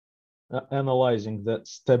analyzing the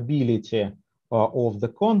stability of the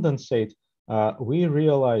condensate, we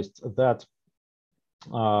realized that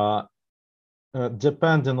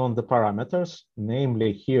depending on the parameters,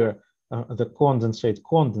 namely here the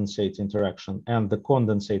condensate-condensate interaction and the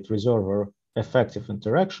condensate-reservoir effective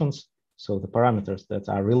interactions, so the parameters that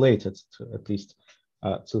are related to at least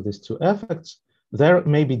to these two effects, there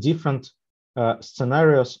may be different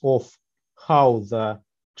scenarios of how the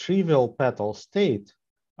trivial petal state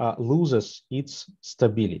loses its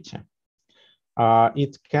stability.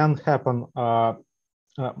 It can happen,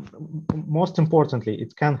 most importantly,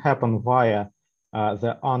 it can happen via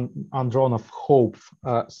the Andronov-Hope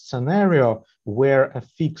scenario, where a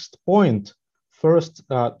fixed point first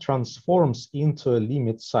transforms into a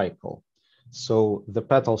limit cycle. So the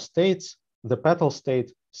petal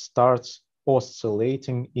state starts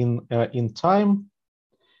oscillating in time,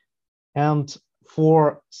 and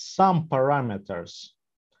for some parameters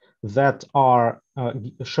that are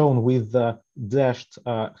shown with the dashed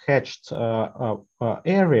hatched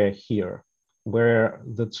area here, where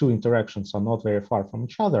the two interactions are not very far from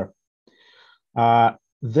each other,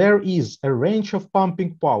 there is a range of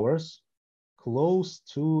pumping powers close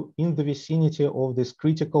to, in the vicinity of this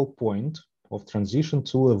critical point of transition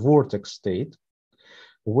to a vortex state,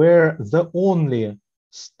 where the only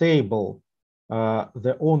stable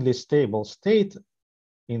state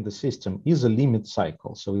in the system is a limit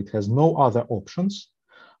cycle. So it has no other options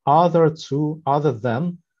other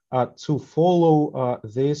than to follow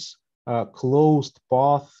this closed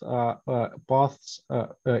paths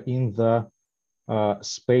in the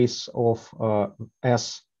space of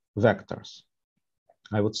S vectors.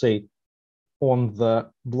 I would say on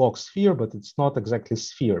the block sphere, but it's not exactly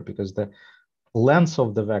sphere because the length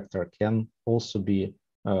of the vector can also be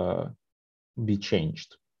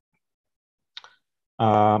changed.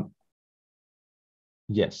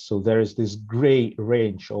 Yes, so there is this gray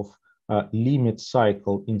range of limit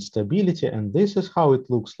cycle instability, and this is how it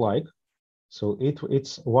looks like. So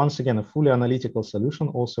it's once again a fully analytical solution,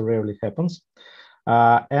 also rarely happens.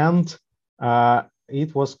 And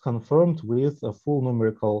it was confirmed with a full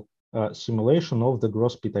numerical simulation of the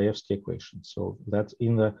Gross-Pitaevsky equation. So that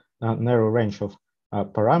in the narrow range of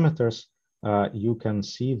parameters, you can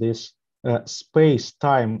see this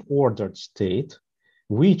space-time ordered state,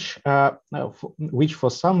 which for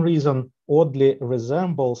some reason oddly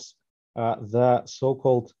resembles the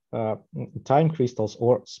so-called time crystals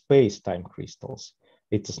or space-time crystals.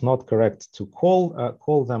 It is not correct to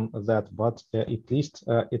call them that, but at least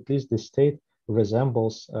this state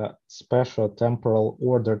resembles a spatiotemporal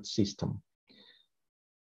ordered system.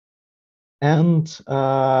 And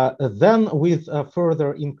then with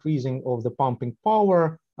further increasing of the pumping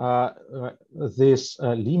power, this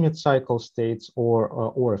limit cycle states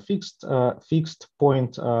or a fixed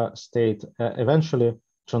point state eventually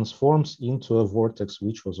transforms into a vortex,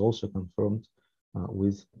 which was also confirmed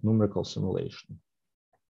with numerical simulation.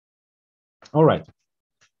 All right.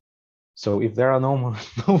 So if there are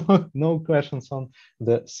no questions on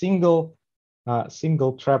the single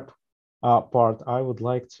trap part, I would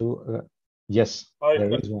like to yes,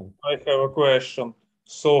 there is one. I have a question.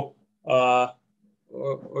 So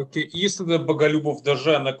okay, is the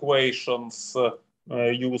Bogoliubov-Dejean equations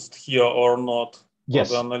used here or not?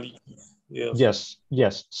 Yes. Yes.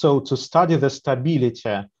 Yes. So to study the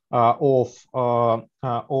stability of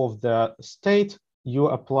the state, you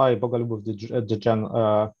apply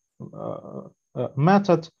Bogoliubov-Dejean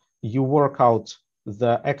method. You work out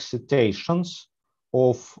the excitations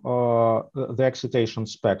of the excitation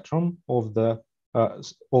spectrum of the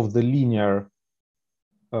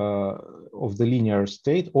linear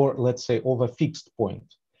state, or let's say of a fixed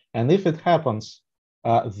point. And if it happens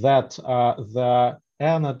that the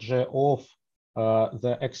energy of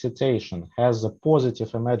the excitation has a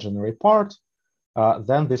positive imaginary part,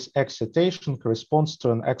 then this excitation corresponds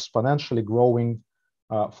to an exponentially growing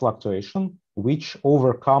fluctuation, which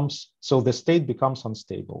overcomes, so the state becomes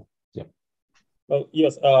unstable. Yeah. Well,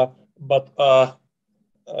 yes, but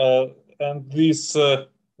and this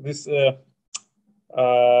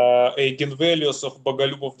eigenvalues of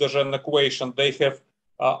Bogoliubov-Dejean equation, they have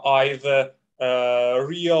either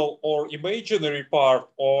real or imaginary part,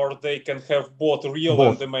 or they can have both real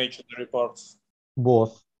and imaginary parts.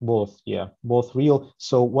 Both. Both, yeah, both real.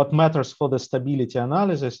 So what matters for the stability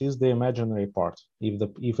analysis is the imaginary part.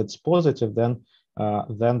 If it's positive, then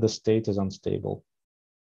the state is unstable.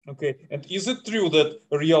 Okay, and is it true that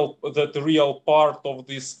the real part of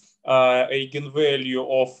this eigenvalue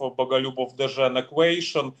of Bogolyubov-Dejean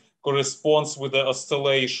equation corresponds with the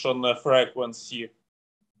oscillation frequency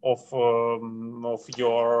of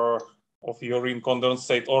your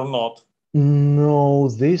incondensate or not? No,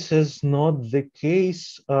 this is not the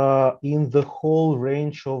case in the whole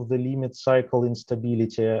range of the limit cycle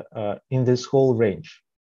instability in this whole range.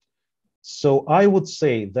 So I would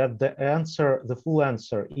say that the full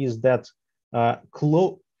answer is that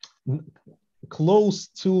close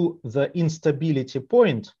to the instability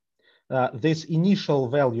point, this initial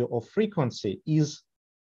value of frequency is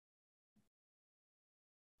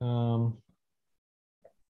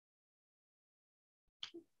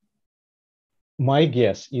my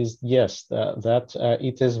guess is yes, that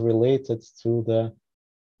it is related to the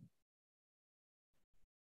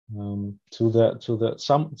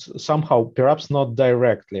somehow, perhaps not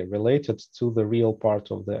directly related to the real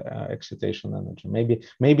part of the excitation energy.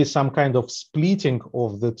 Maybe some kind of splitting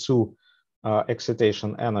of the two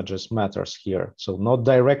excitation energies matters here. So not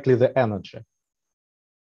directly the energy.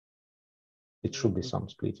 It should be some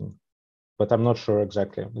splitting, but I'm not sure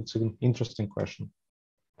exactly. It's an interesting question.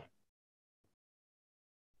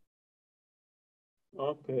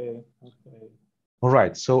 Okay. All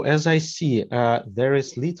right, so as I see, there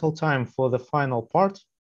is little time for the final part,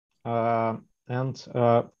 and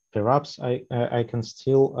perhaps I can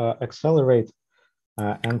still accelerate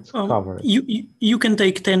and cover it. You can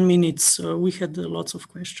take 10 minutes. We had lots of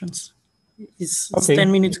questions. Is Okay.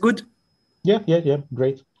 10 minutes good? Yeah,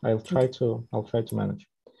 great. I'll try to manage.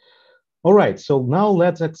 All right, so now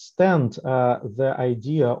let's extend the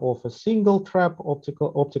idea of a single trap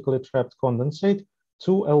optically trapped condensate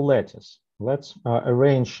to a lattice. Let's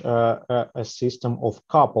arrange a system of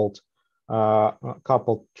coupled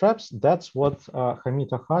traps. That's what Hamid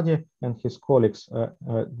Ahadi and his colleagues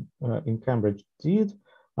in Cambridge did,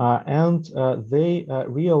 and they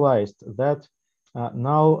realized that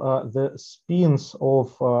now the spins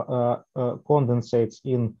of condensates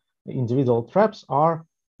in individual traps are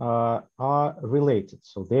related,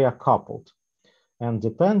 so they are coupled. And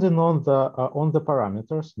depending on the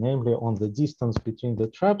parameters, namely on the distance between the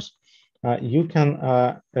traps, you can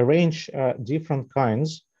arrange different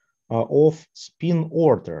kinds of spin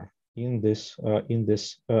order in this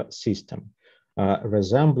system,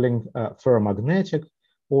 resembling ferromagnetic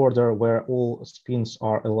order where all spins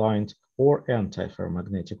are aligned, or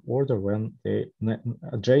anti-ferromagnetic order when the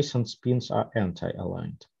adjacent spins are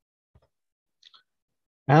anti-aligned.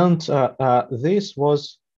 And this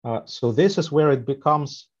was so this is where it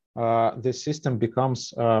becomes the system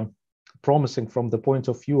becomes promising from the point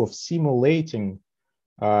of view of simulating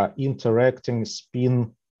interacting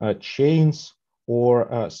spin chains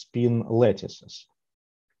or spin lattices.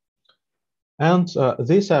 And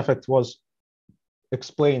this effect was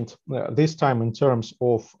explained this time in terms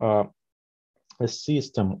of a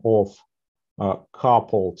system of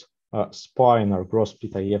coupled spinor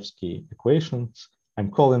Gross-Pitaevsky equations.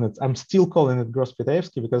 I'm still calling it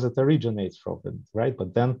Gross-Pitaevsky because it originates from it, right?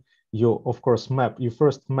 But then you, of course,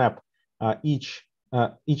 first map each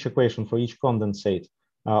equation for each condensate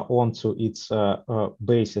onto its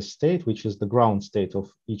basis state, which is the ground state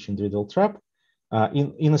of each individual trap,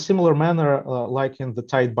 in a similar manner like in the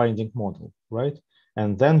tight binding model, right?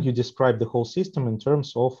 And then you describe the whole system in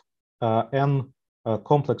terms of n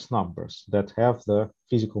complex numbers that have the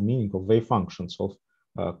physical meaning of wave functions of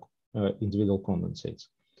individual condensates.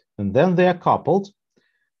 And then they are coupled.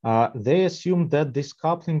 They assume that this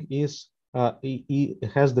coupling is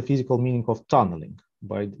has the physical meaning of tunneling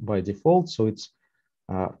by default. So it's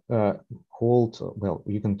called, well,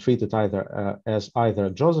 you can treat it either as either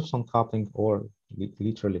Josephson coupling or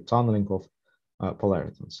literally tunneling of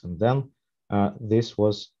polaritons. And then this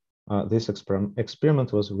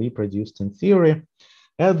experiment was reproduced in theory.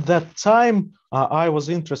 At that time, I was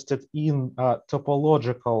interested in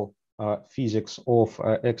topological physics of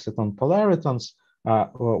exciton-polaritons,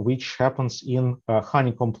 which happens in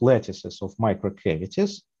honeycomb lattices of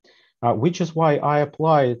microcavities, which is why I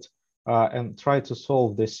applied and tried to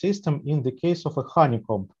solve this system in the case of a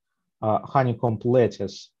honeycomb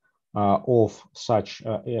lattice of such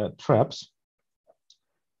traps.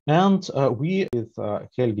 And we, with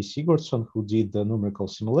Helgi Sigurdsson, who did the numerical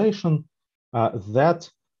simulation, that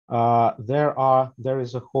there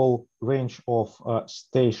is a whole range of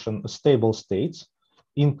stable states,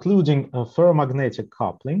 including a ferromagnetic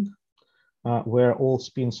coupling, where all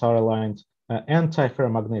spins are aligned,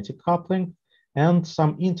 anti-ferromagnetic coupling, and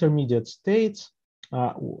some intermediate states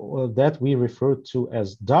that we refer to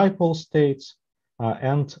as dipole states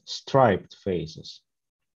and striped phases.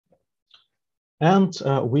 And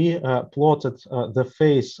we plotted the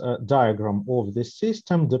phase diagram of this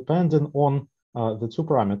system depending on the two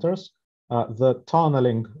parameters, the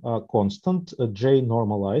tunneling constant, J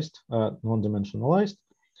normalized, non-dimensionalized,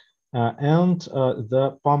 and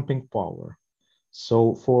the pumping power.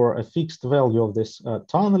 So for a fixed value of this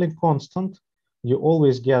tunneling constant, you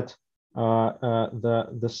always get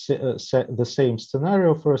the same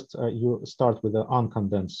scenario. First, you start with an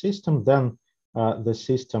uncondensed system, then the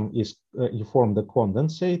system is, you form the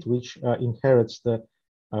condensate, which inherits the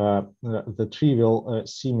trivial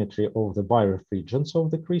symmetry of the birefringence of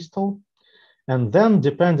the crystal. And then,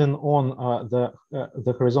 depending on the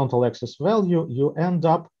horizontal axis value, you end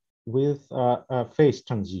up with a phase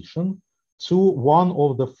transition to one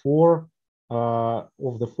of the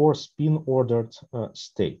four spin-ordered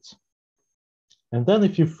states. And then,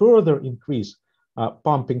 if you further increase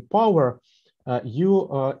pumping power,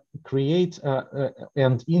 you create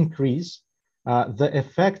and increase the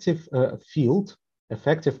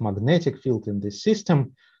effective magnetic field in this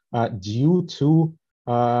system due to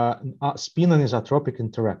spin anisotropic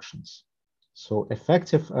interactions. So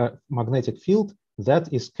effective magnetic field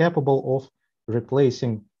that is capable of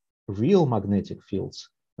replacing real magnetic fields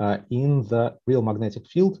in the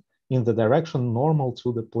direction normal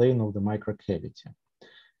to the plane of the microcavity.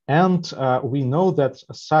 And we know that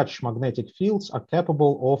such magnetic fields are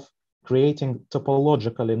capable of creating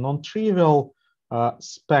topologically non-trivial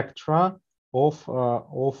spectra of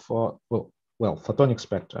photonic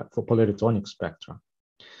spectra, for polaritonic spectra.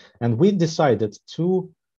 And we decided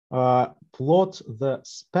to plot the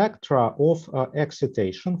spectra of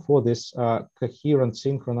excitation for this coherent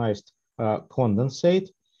synchronized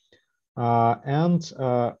condensate and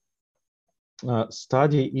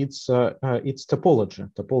study its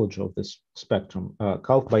topology of this spectrum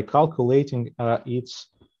by calculating its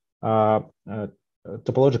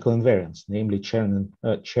topological invariance, namely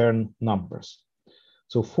Chern numbers.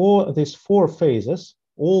 So for these four phases,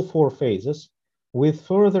 all four phases, with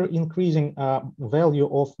further increasing value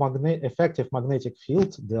of effective magnetic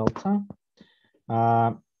field delta,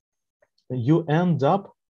 you end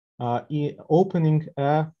up opening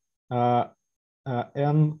a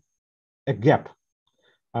gap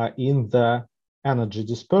in the energy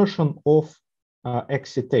dispersion of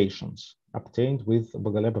excitations obtained with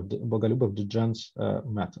Boголюбов-Digen's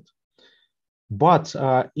method. But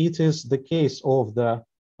it is the case of the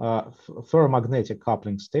ferromagnetic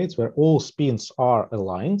coupling states where all spins are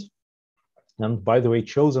aligned, and by the way,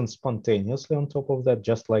 chosen spontaneously on top of that,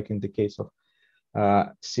 just like in the case of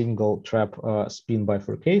single trap spin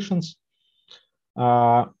bifurcations.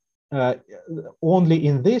 Only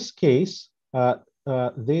in this case,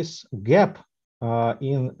 this gap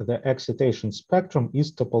in the excitation spectrum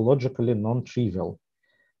is topologically non-trivial,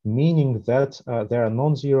 meaning that there are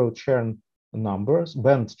non-zero Chern numbers,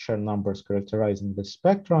 band Chern numbers characterizing the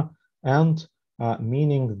spectra, and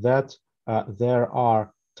meaning that there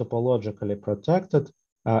are topologically protected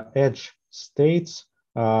edge states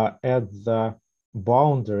at the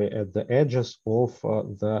boundary, at the edges of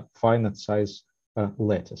the finite size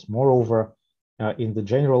lattice. Moreover, in the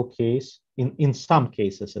general case, in some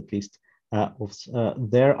cases at least,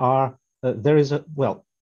 there is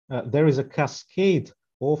a cascade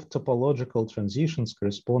of topological transitions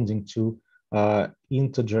corresponding to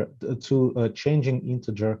changing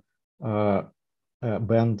integer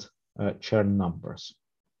band Chern numbers.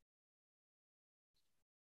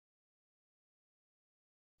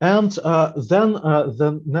 And then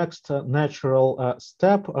the next natural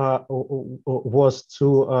step was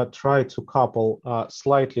to try to couple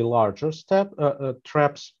slightly larger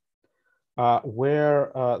traps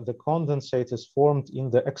where the condensate is formed in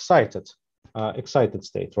the excited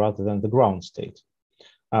state rather than the ground state.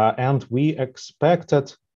 And we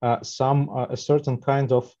expected a certain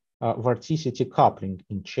kind of vorticity coupling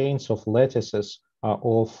in chains of lattices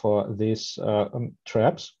of these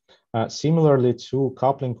traps, similarly to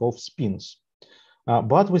coupling of spins.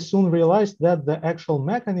 But we soon realized that the actual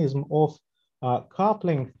mechanism of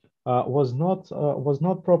coupling was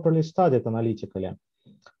not properly studied analytically.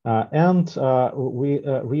 And we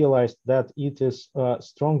realized that it is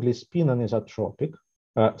strongly spin anisotropic,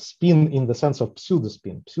 spin in the sense of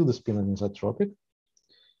pseudospin anisotropic.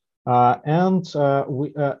 And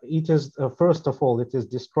it is, first of all, it is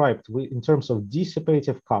described in terms of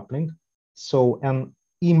dissipative coupling. So an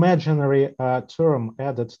imaginary term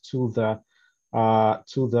added to the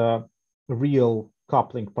real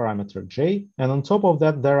coupling parameter J. And on top of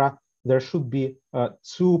that, there are there should be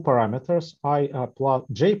two parameters,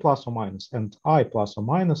 j plus or minus and I plus or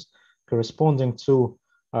minus, corresponding to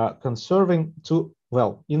conserving to,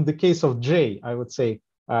 well, in the case of j, I would say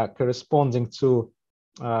corresponding to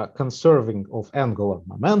conserving of angular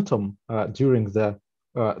momentum during the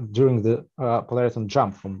polariton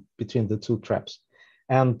jump from between the two traps,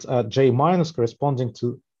 and j minus corresponding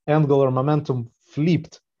to angular momentum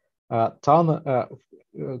flipped,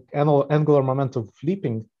 angular momentum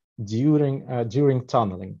flipping during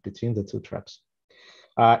tunneling between the two traps.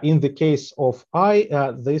 In the case of I,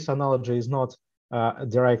 this analogy is not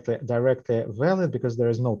directly valid because there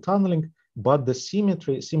is no tunneling, but the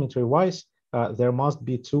symmetry-wise, there must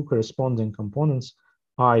be two corresponding components,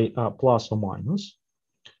 I plus or minus.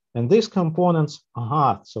 And these components,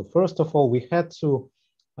 so first of all, we had to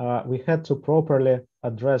properly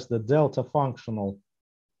address the delta functional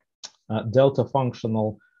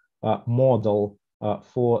model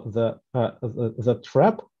for the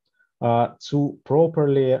trap to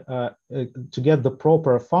properly to get the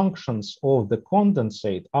proper functions of the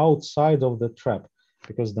condensate outside of the trap,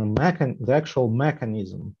 because the actual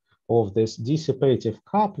mechanism of this dissipative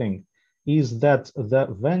coupling is that the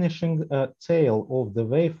vanishing tail of the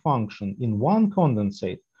wave function in one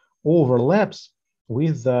condensate overlaps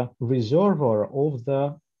with the reservoir of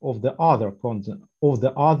the other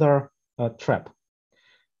trap.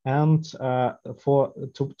 And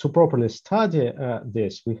to properly study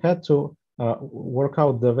this, we had to work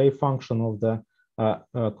out the wave function of the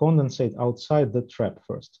condensate outside the trap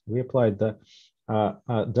first. We applied the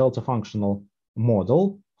delta functional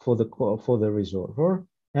model for the reservoir,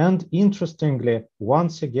 and interestingly,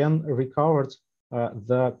 once again recovered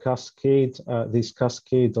the cascade, this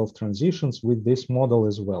cascade of transitions with this model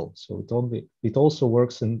as well. So it also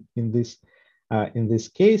works in this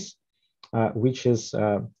case, which is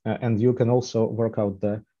and you can also work out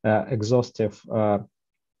the exhaustive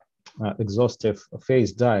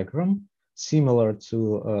phase diagram similar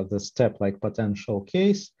to the step-like potential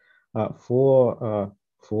case for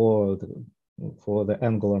the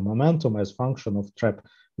angular momentum as function of trap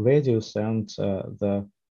radius and the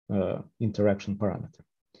interaction parameter.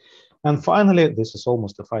 And finally, this is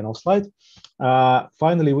almost the final slide.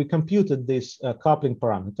 Finally, we computed these coupling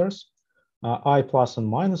parameters, I plus and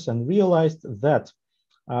minus, and realized that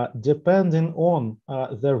depending on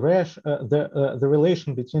the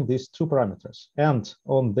relation between these two parameters and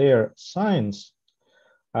on their signs,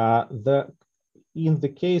 in the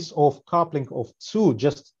case of coupling of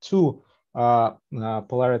just two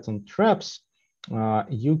polariton traps,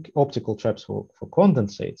 optical traps for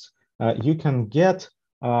condensates, you can get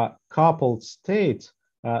a coupled state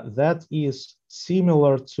that is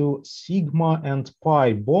similar to sigma and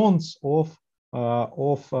pi bonds of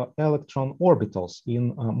electron orbitals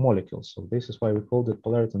in molecules. So this is why we called it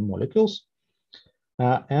polariton molecules.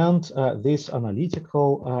 And this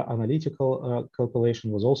analytical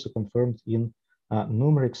calculation was also confirmed in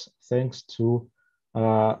numerics thanks to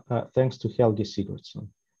Helge Sigurdsson.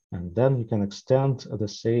 And then you can extend the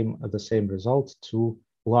same result to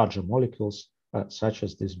larger molecules such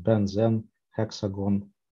as this benzene hexagon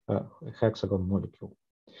molecule.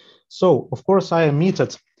 So of course I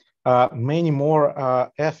omitted many more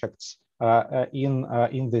effects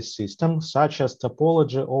in this system, such as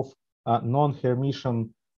topology of non-Hermitian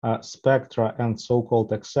spectra and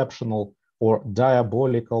so-called exceptional or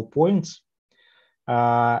diabolical points,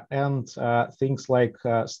 and things like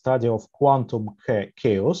study of quantum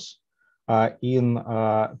chaos in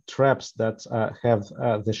traps that have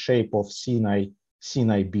the shape of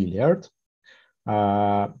Sinai billiard,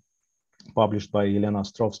 published by Elena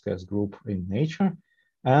Ostrovskaya's group in Nature,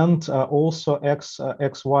 and also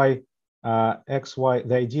the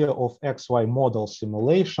idea of XY model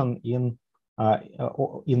simulation in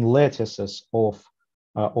lattices of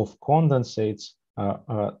condensates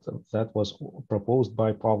that was proposed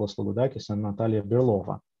by Pavlos Logudakis and Natalia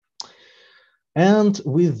Berlova. And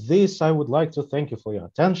with this, I would like to thank you for your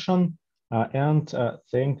attention and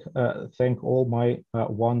thank all my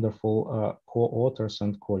wonderful co-authors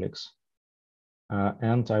and colleagues.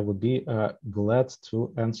 And I would be glad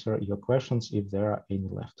to answer your questions if there are any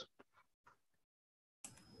left.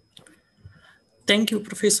 Thank you,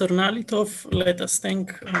 Professor Nalitov. Let us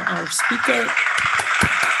thank our speaker.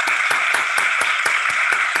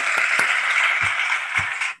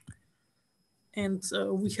 And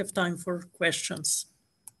we have time for questions.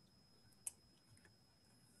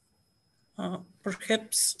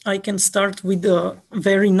 Perhaps I can start with a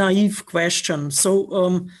very naive question.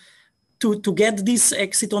 So to get these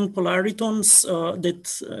exciton-polaritons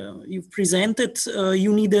that you presented,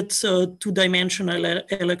 you needed two-dimensional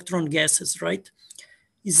electron gases, right?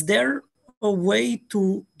 is there a way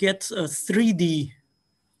to get a 3D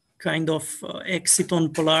kind of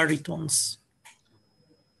exciton-polaritons?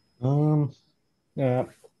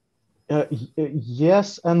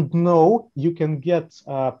 Yes and no. You can get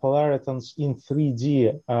polaritons in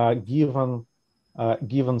 3D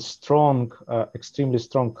given strong, extremely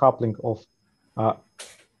strong coupling of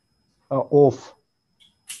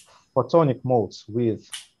photonic modes with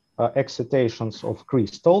excitations of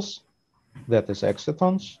crystals, that is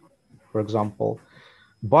excitons, for example.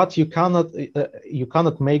 But you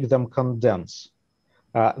cannot make them condense.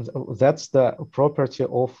 That's the property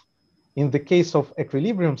of, in the case of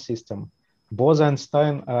equilibrium system,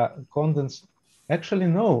 Bose-Einstein condensate. Actually,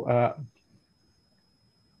 no.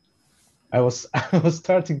 I was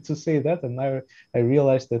starting to say that, and now I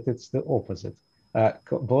realized that it's the opposite.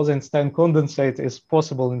 Bose-Einstein condensate is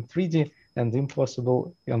possible in 3D and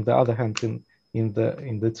impossible, on the other hand, in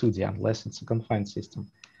the 2D, unless it's a confined system.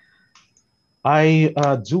 I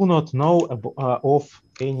do not know of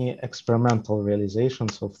any experimental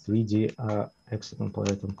realizations of 3D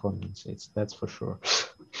exciton-polariton condensates. That's for sure.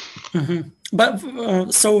 Mm-hmm. But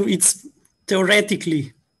so it's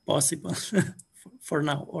theoretically possible for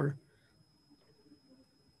now, or?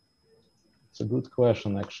 It's a good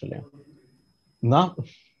question, actually. Not.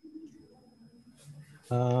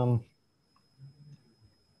 To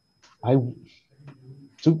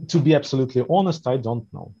be absolutely honest, I don't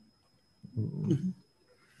know. Mm-hmm.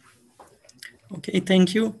 Okay,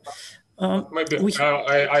 thank you. Maybe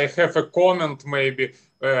I have a comment, maybe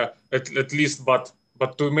at least, but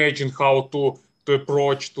to imagine how to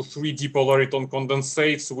approach to 3D polariton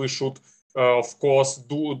condensates, we should of course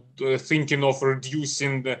do thinking of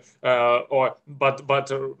reducing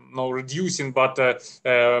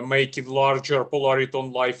making larger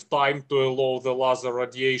polariton lifetime to allow the laser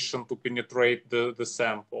radiation to penetrate the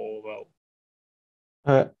sample well.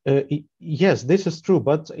 Yes, this is true,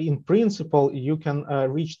 but in principle, you can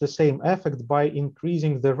reach the same effect by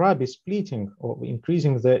increasing the Rabi splitting or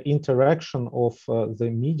increasing the interaction of the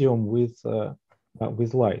medium with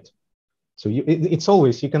light. So it's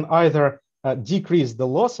always, you can either decrease the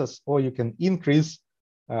losses or you can increase,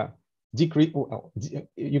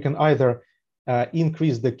 you can either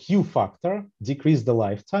increase the Q factor, decrease the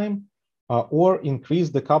lifetime, or increase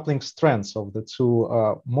the coupling strengths of the two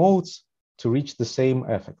modes to reach the same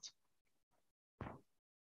effect.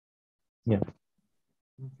 Yeah.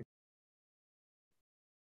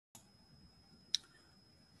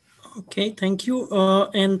 Okay, thank you.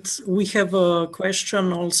 And we have a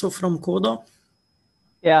question also from Kodo.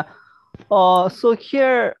 Yeah. So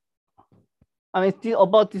here, I mean,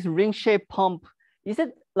 about this ring-shaped pump, is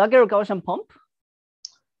it Laguerre-Gaussian pump?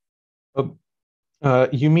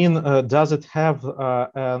 You mean, does it have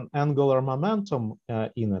an angular momentum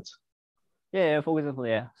in it? Yeah, for example,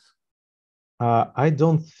 yes. I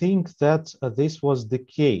don't think that this was the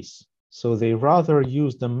case. So they rather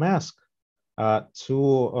used a mask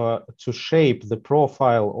to shape the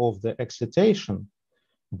profile of the excitation,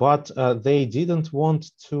 but they didn't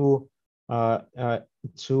want to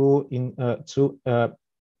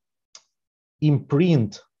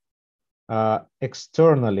imprint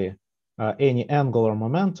externally any angular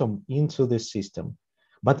momentum into the system.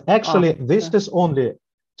 But actually, this is only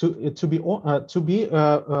the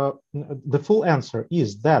full answer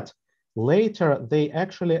is that later they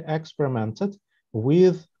actually experimented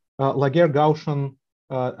with Laguerre-Gaussian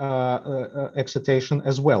excitation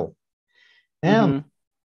as well, and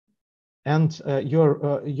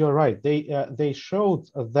you're right. They showed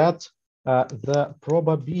that the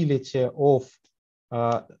probability of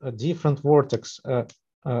different vortex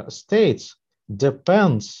states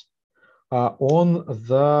depends on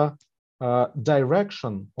the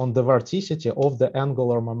direction, on the vorticity of the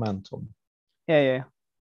angular momentum. Yeah.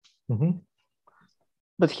 Mm-hmm.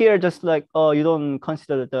 But here, just like, you don't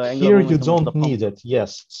consider the angular here momentum. You don't need it.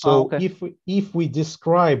 Yes. So okay. if we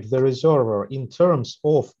describe the reservoir in terms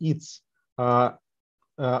of its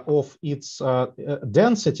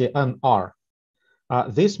density and R,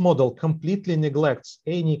 this model completely neglects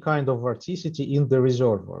any kind of vorticity in the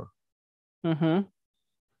reservoir.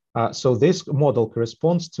 So this model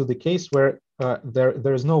corresponds to the case where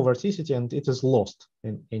there is no vorticity and it is lost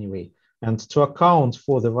in any way. And to account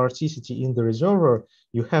for the vorticity in the reservoir,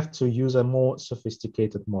 you have to use a more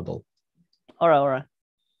sophisticated model. All right.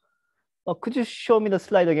 Could you show me the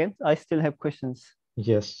slide again? I still have questions.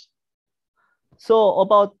 Yes. So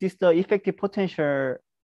about this, the effective potential,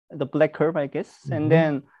 the black curve, I guess, and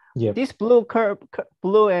then this blue curve,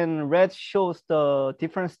 blue and red shows the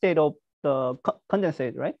different state of the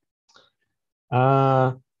condensate, right?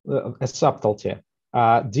 A subtlety.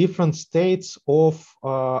 different states of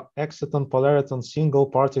exciton-polariton single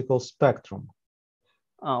particle spectrum.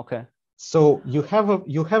 Oh, okay. So you have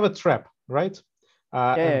a trap, right?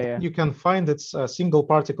 Yeah. You can find its single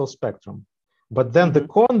particle spectrum. But then the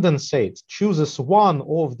condensate chooses one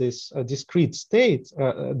of these discrete states,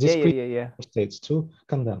 states to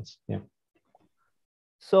condense. Yeah.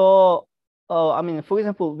 So, I mean, for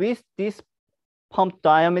example, with this pump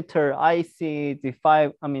diameter, I see the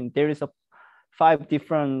five. I mean, there is a 5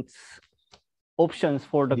 different options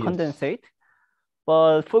for the condensate.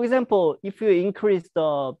 But for example, if you increase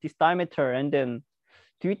this diameter, and then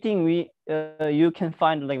do you think you can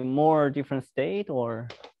find like more different state or?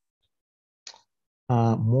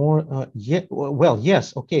 Well,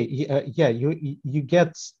 yes, okay, yeah, you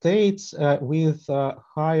get states with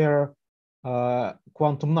higher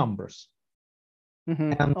quantum numbers,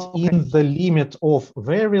 and in the limit of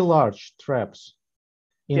very large traps,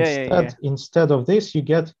 instead of this, you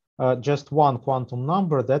get just one quantum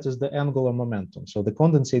number, that is the angular momentum. So the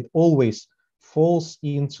condensate always falls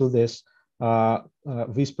into this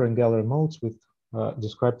whispering gallery modes with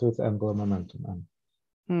described with angular momentum.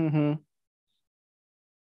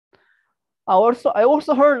 I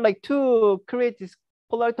also heard like to create this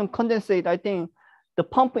polariton condensate, I think the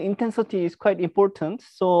pump intensity is quite important.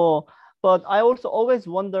 So, but I also always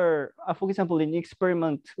wonder, for example, in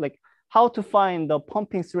experiment, like how to find the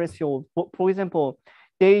pumping threshold. For example,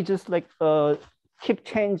 they just like keep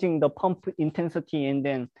changing the pump intensity, and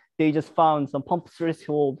then they just found some pump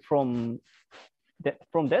threshold from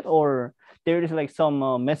that, or there is like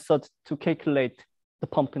some method to calculate the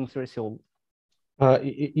pumping threshold.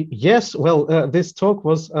 Yes, well, this talk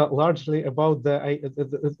was largely about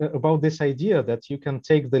about this idea that you can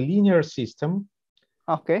take the linear system.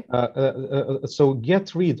 Okay. So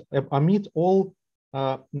omit all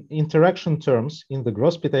interaction terms in the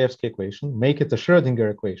Gross-Pitayevsky equation, make it a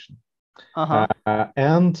Schrödinger equation, but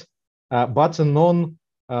a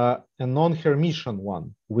non-Hermitian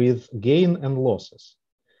one with gain and losses,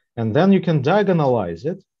 and then you can diagonalize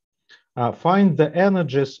it, find the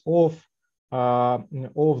energies of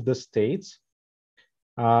the states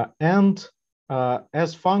and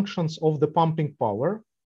as functions of the pumping power.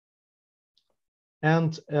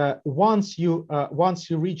 And once you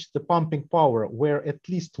reach the pumping power where at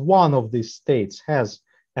least one of these states has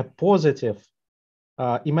a positive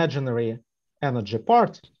imaginary energy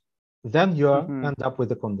part, then you end up with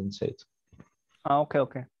the condensate.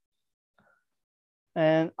 Okay.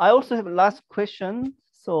 And I also have a last question.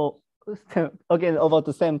 So again, about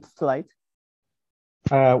the same slide.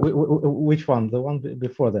 Which one? The one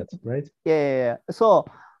before that, right? Yeah. So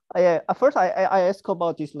at first I asked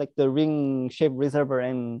about this, like the ring-shaped reservoir,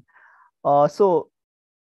 and so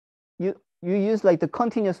you use like the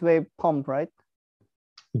continuous wave pump, right?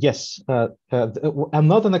 Yes. I'm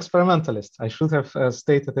not an experimentalist. I should have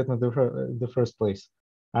stated it in the first place.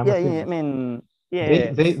 I mean,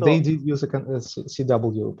 they did use a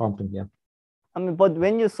CW pumping, yeah. I mean, but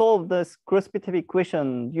when you solve the Gross-Pitayevsky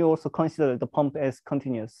equation, you also consider the pump as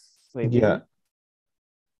continuous wave. Yeah.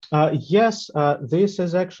 Yes, this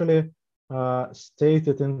is actually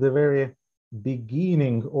stated in the very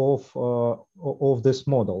beginning of this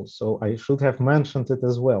model, so I should have mentioned it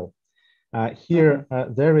as well. Here,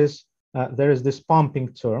 there is this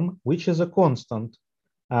pumping term, which is a constant,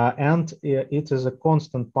 and it is a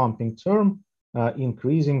constant pumping term,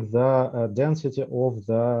 increasing the density of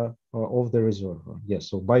the reservoir. Yes,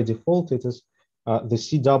 so by default, it is the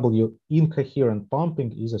CW incoherent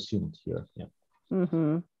pumping is assumed here. Yeah.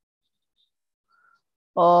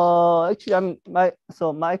 Actually,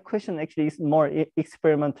 my question actually is more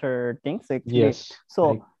experimental things. Actually. Yes.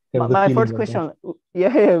 So my first question,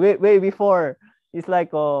 way before, is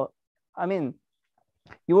like, I mean,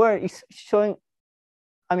 you were showing.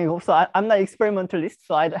 I mean, also I'm not experimentalist,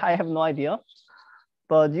 so I have no idea.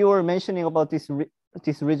 But you were mentioning about this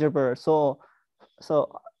reservoir. So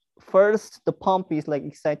first the pump is like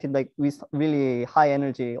excited like with really high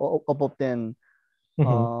energy above than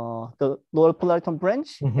the lower polariton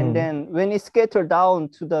branch, and then when it's scattered down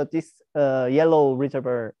to this yellow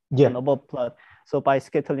reservoir above plot, so by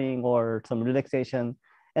scattering or some relaxation,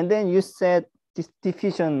 and then you said this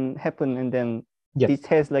diffusion happened, and then this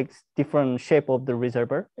has like different shape of the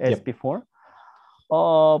reservoir as before.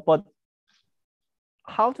 But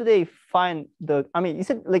how do they find the? I mean, is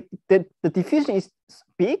it like the diffusion is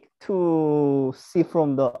big to see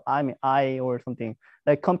from the eye or something,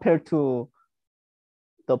 like compared to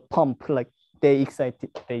the pump like they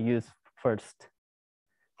use first?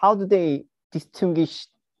 How do they distinguish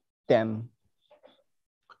them?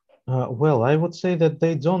 Well, I would say that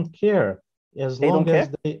they don't care as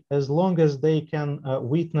long as they can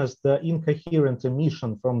witness the incoherent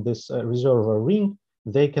emission from this reservoir ring,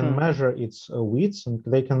 they can measure its width and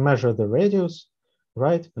they can measure the radius,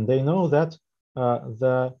 right? And they know that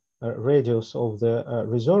the radius of the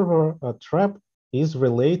reservoir trap is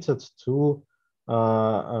related to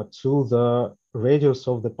the radius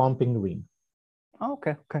of the pumping ring. Oh,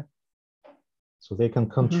 okay. So they can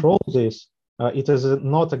control this. It is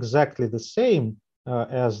not exactly the same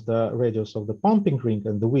as the radius of the pumping ring,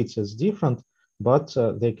 and the width is different, but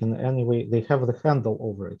they can anyway, they have the handle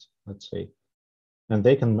over it, let's say, and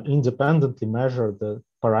they can independently measure the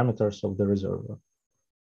parameters of the reservoir.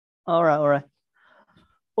 All right.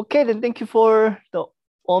 Okay, then thank you for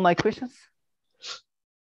all my questions.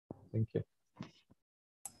 Thank you.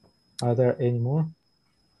 Are there any more?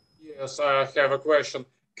 Yes, I have a question.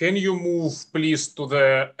 Can you move, please, to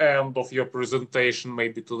the end of your presentation,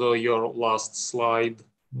 maybe to your last slide?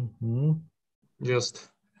 Just,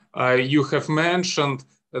 you have mentioned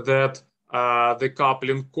that the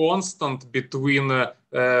coupling constant between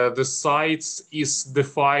the sides is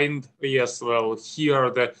defined. Yes, well, here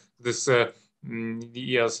this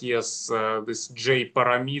J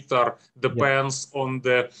parameter depends on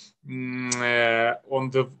the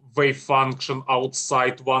wave function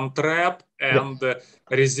outside one trap and the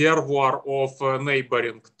reservoir of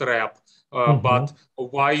neighboring trap. But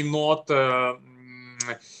why not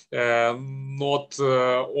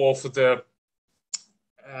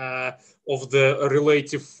of the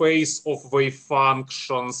relative phase of wave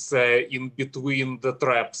functions in between the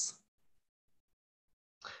traps?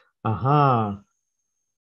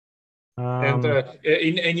 And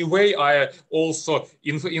in any way, I also,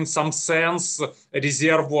 in some sense, a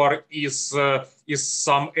reservoir is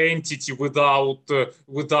some entity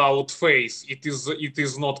without phase. It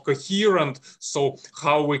is not coherent. So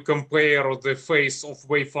how we compare the phase of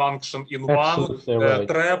wave function in one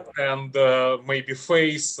trap and maybe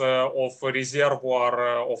phase of a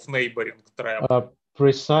reservoir of neighboring trap?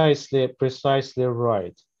 Precisely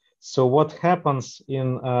right. So what happens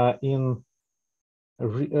in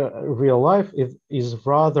real life is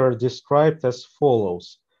rather described as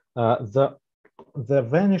follows. The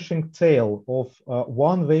vanishing tail of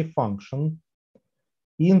one wave function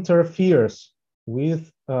interferes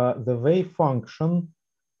with the wave function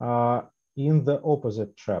in the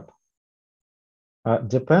opposite trap.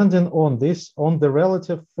 Depending on this, on the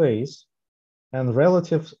relative phase and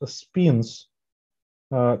relative spins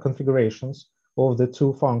configurations of the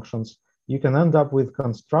two functions, you can end up with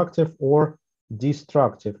constructive or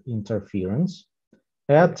destructive interference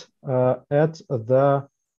at the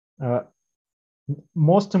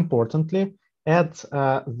most importantly at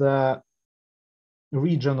the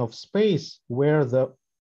region of space where the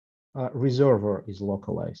reservoir is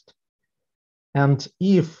localized. And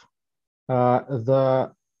if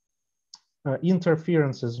the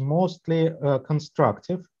interference is mostly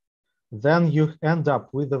constructive, then you end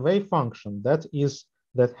up with a wave function that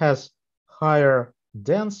has higher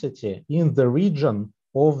density in the region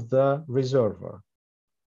of the reservoir.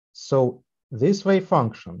 So this wave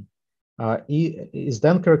function is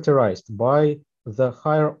then characterized by the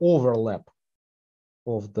higher overlap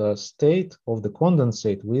of the state of the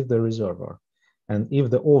condensate with the reservoir. And if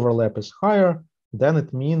the overlap is higher, then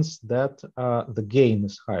it means that the gain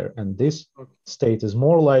is higher, and this state is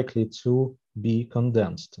more likely to be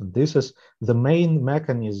condensed. And this is the main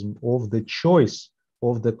mechanism of the choice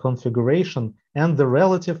of the configuration and the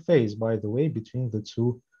relative phase, by the way, between the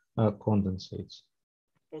two condensates.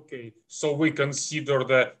 Okay, so we consider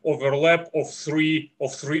the overlap of three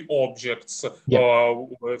objects.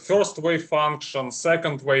 First wave function,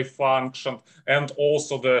 second wave function, and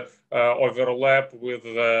also the overlap with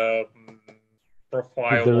the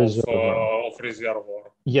profile of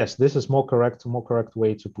reservoir. Yes, this is more correct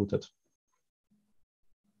way to put it.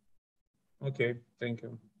 Okay, thank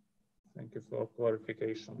you. Thank you for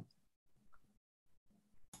clarification.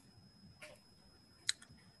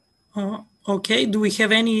 Okay, do we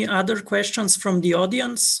have any other questions from the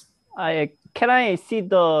audience? Can I see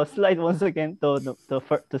the slide once again,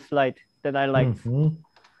 the slide that I liked?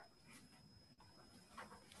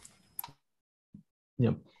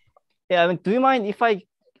 Yeah. Yeah, I mean, do you mind if I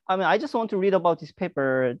just want to read about this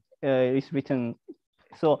paper it's written.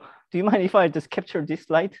 So do you mind if I just capture this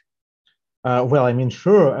slide? Well, I mean,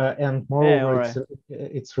 sure, and moreover,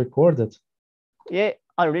 it's recorded. Yeah,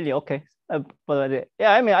 really? Okay. But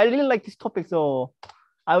yeah, I mean, I really like this topic, so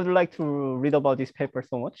I would like to read about this paper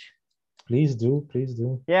so much. Please do, please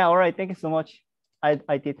do. Yeah, all right, thank you so much.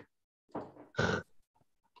 I did.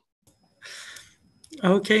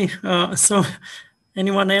 Okay, so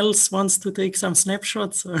anyone else wants to take some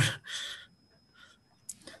snapshots? Or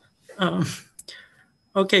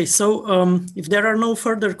Okay, so if there are no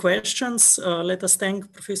further questions, let us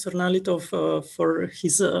thank Professor Nalitov for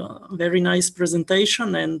his very nice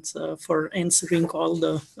presentation and for answering all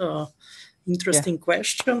the interesting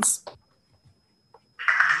questions.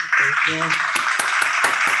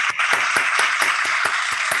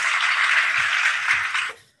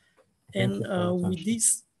 And with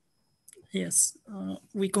this, yes,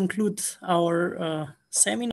 we conclude our seminar.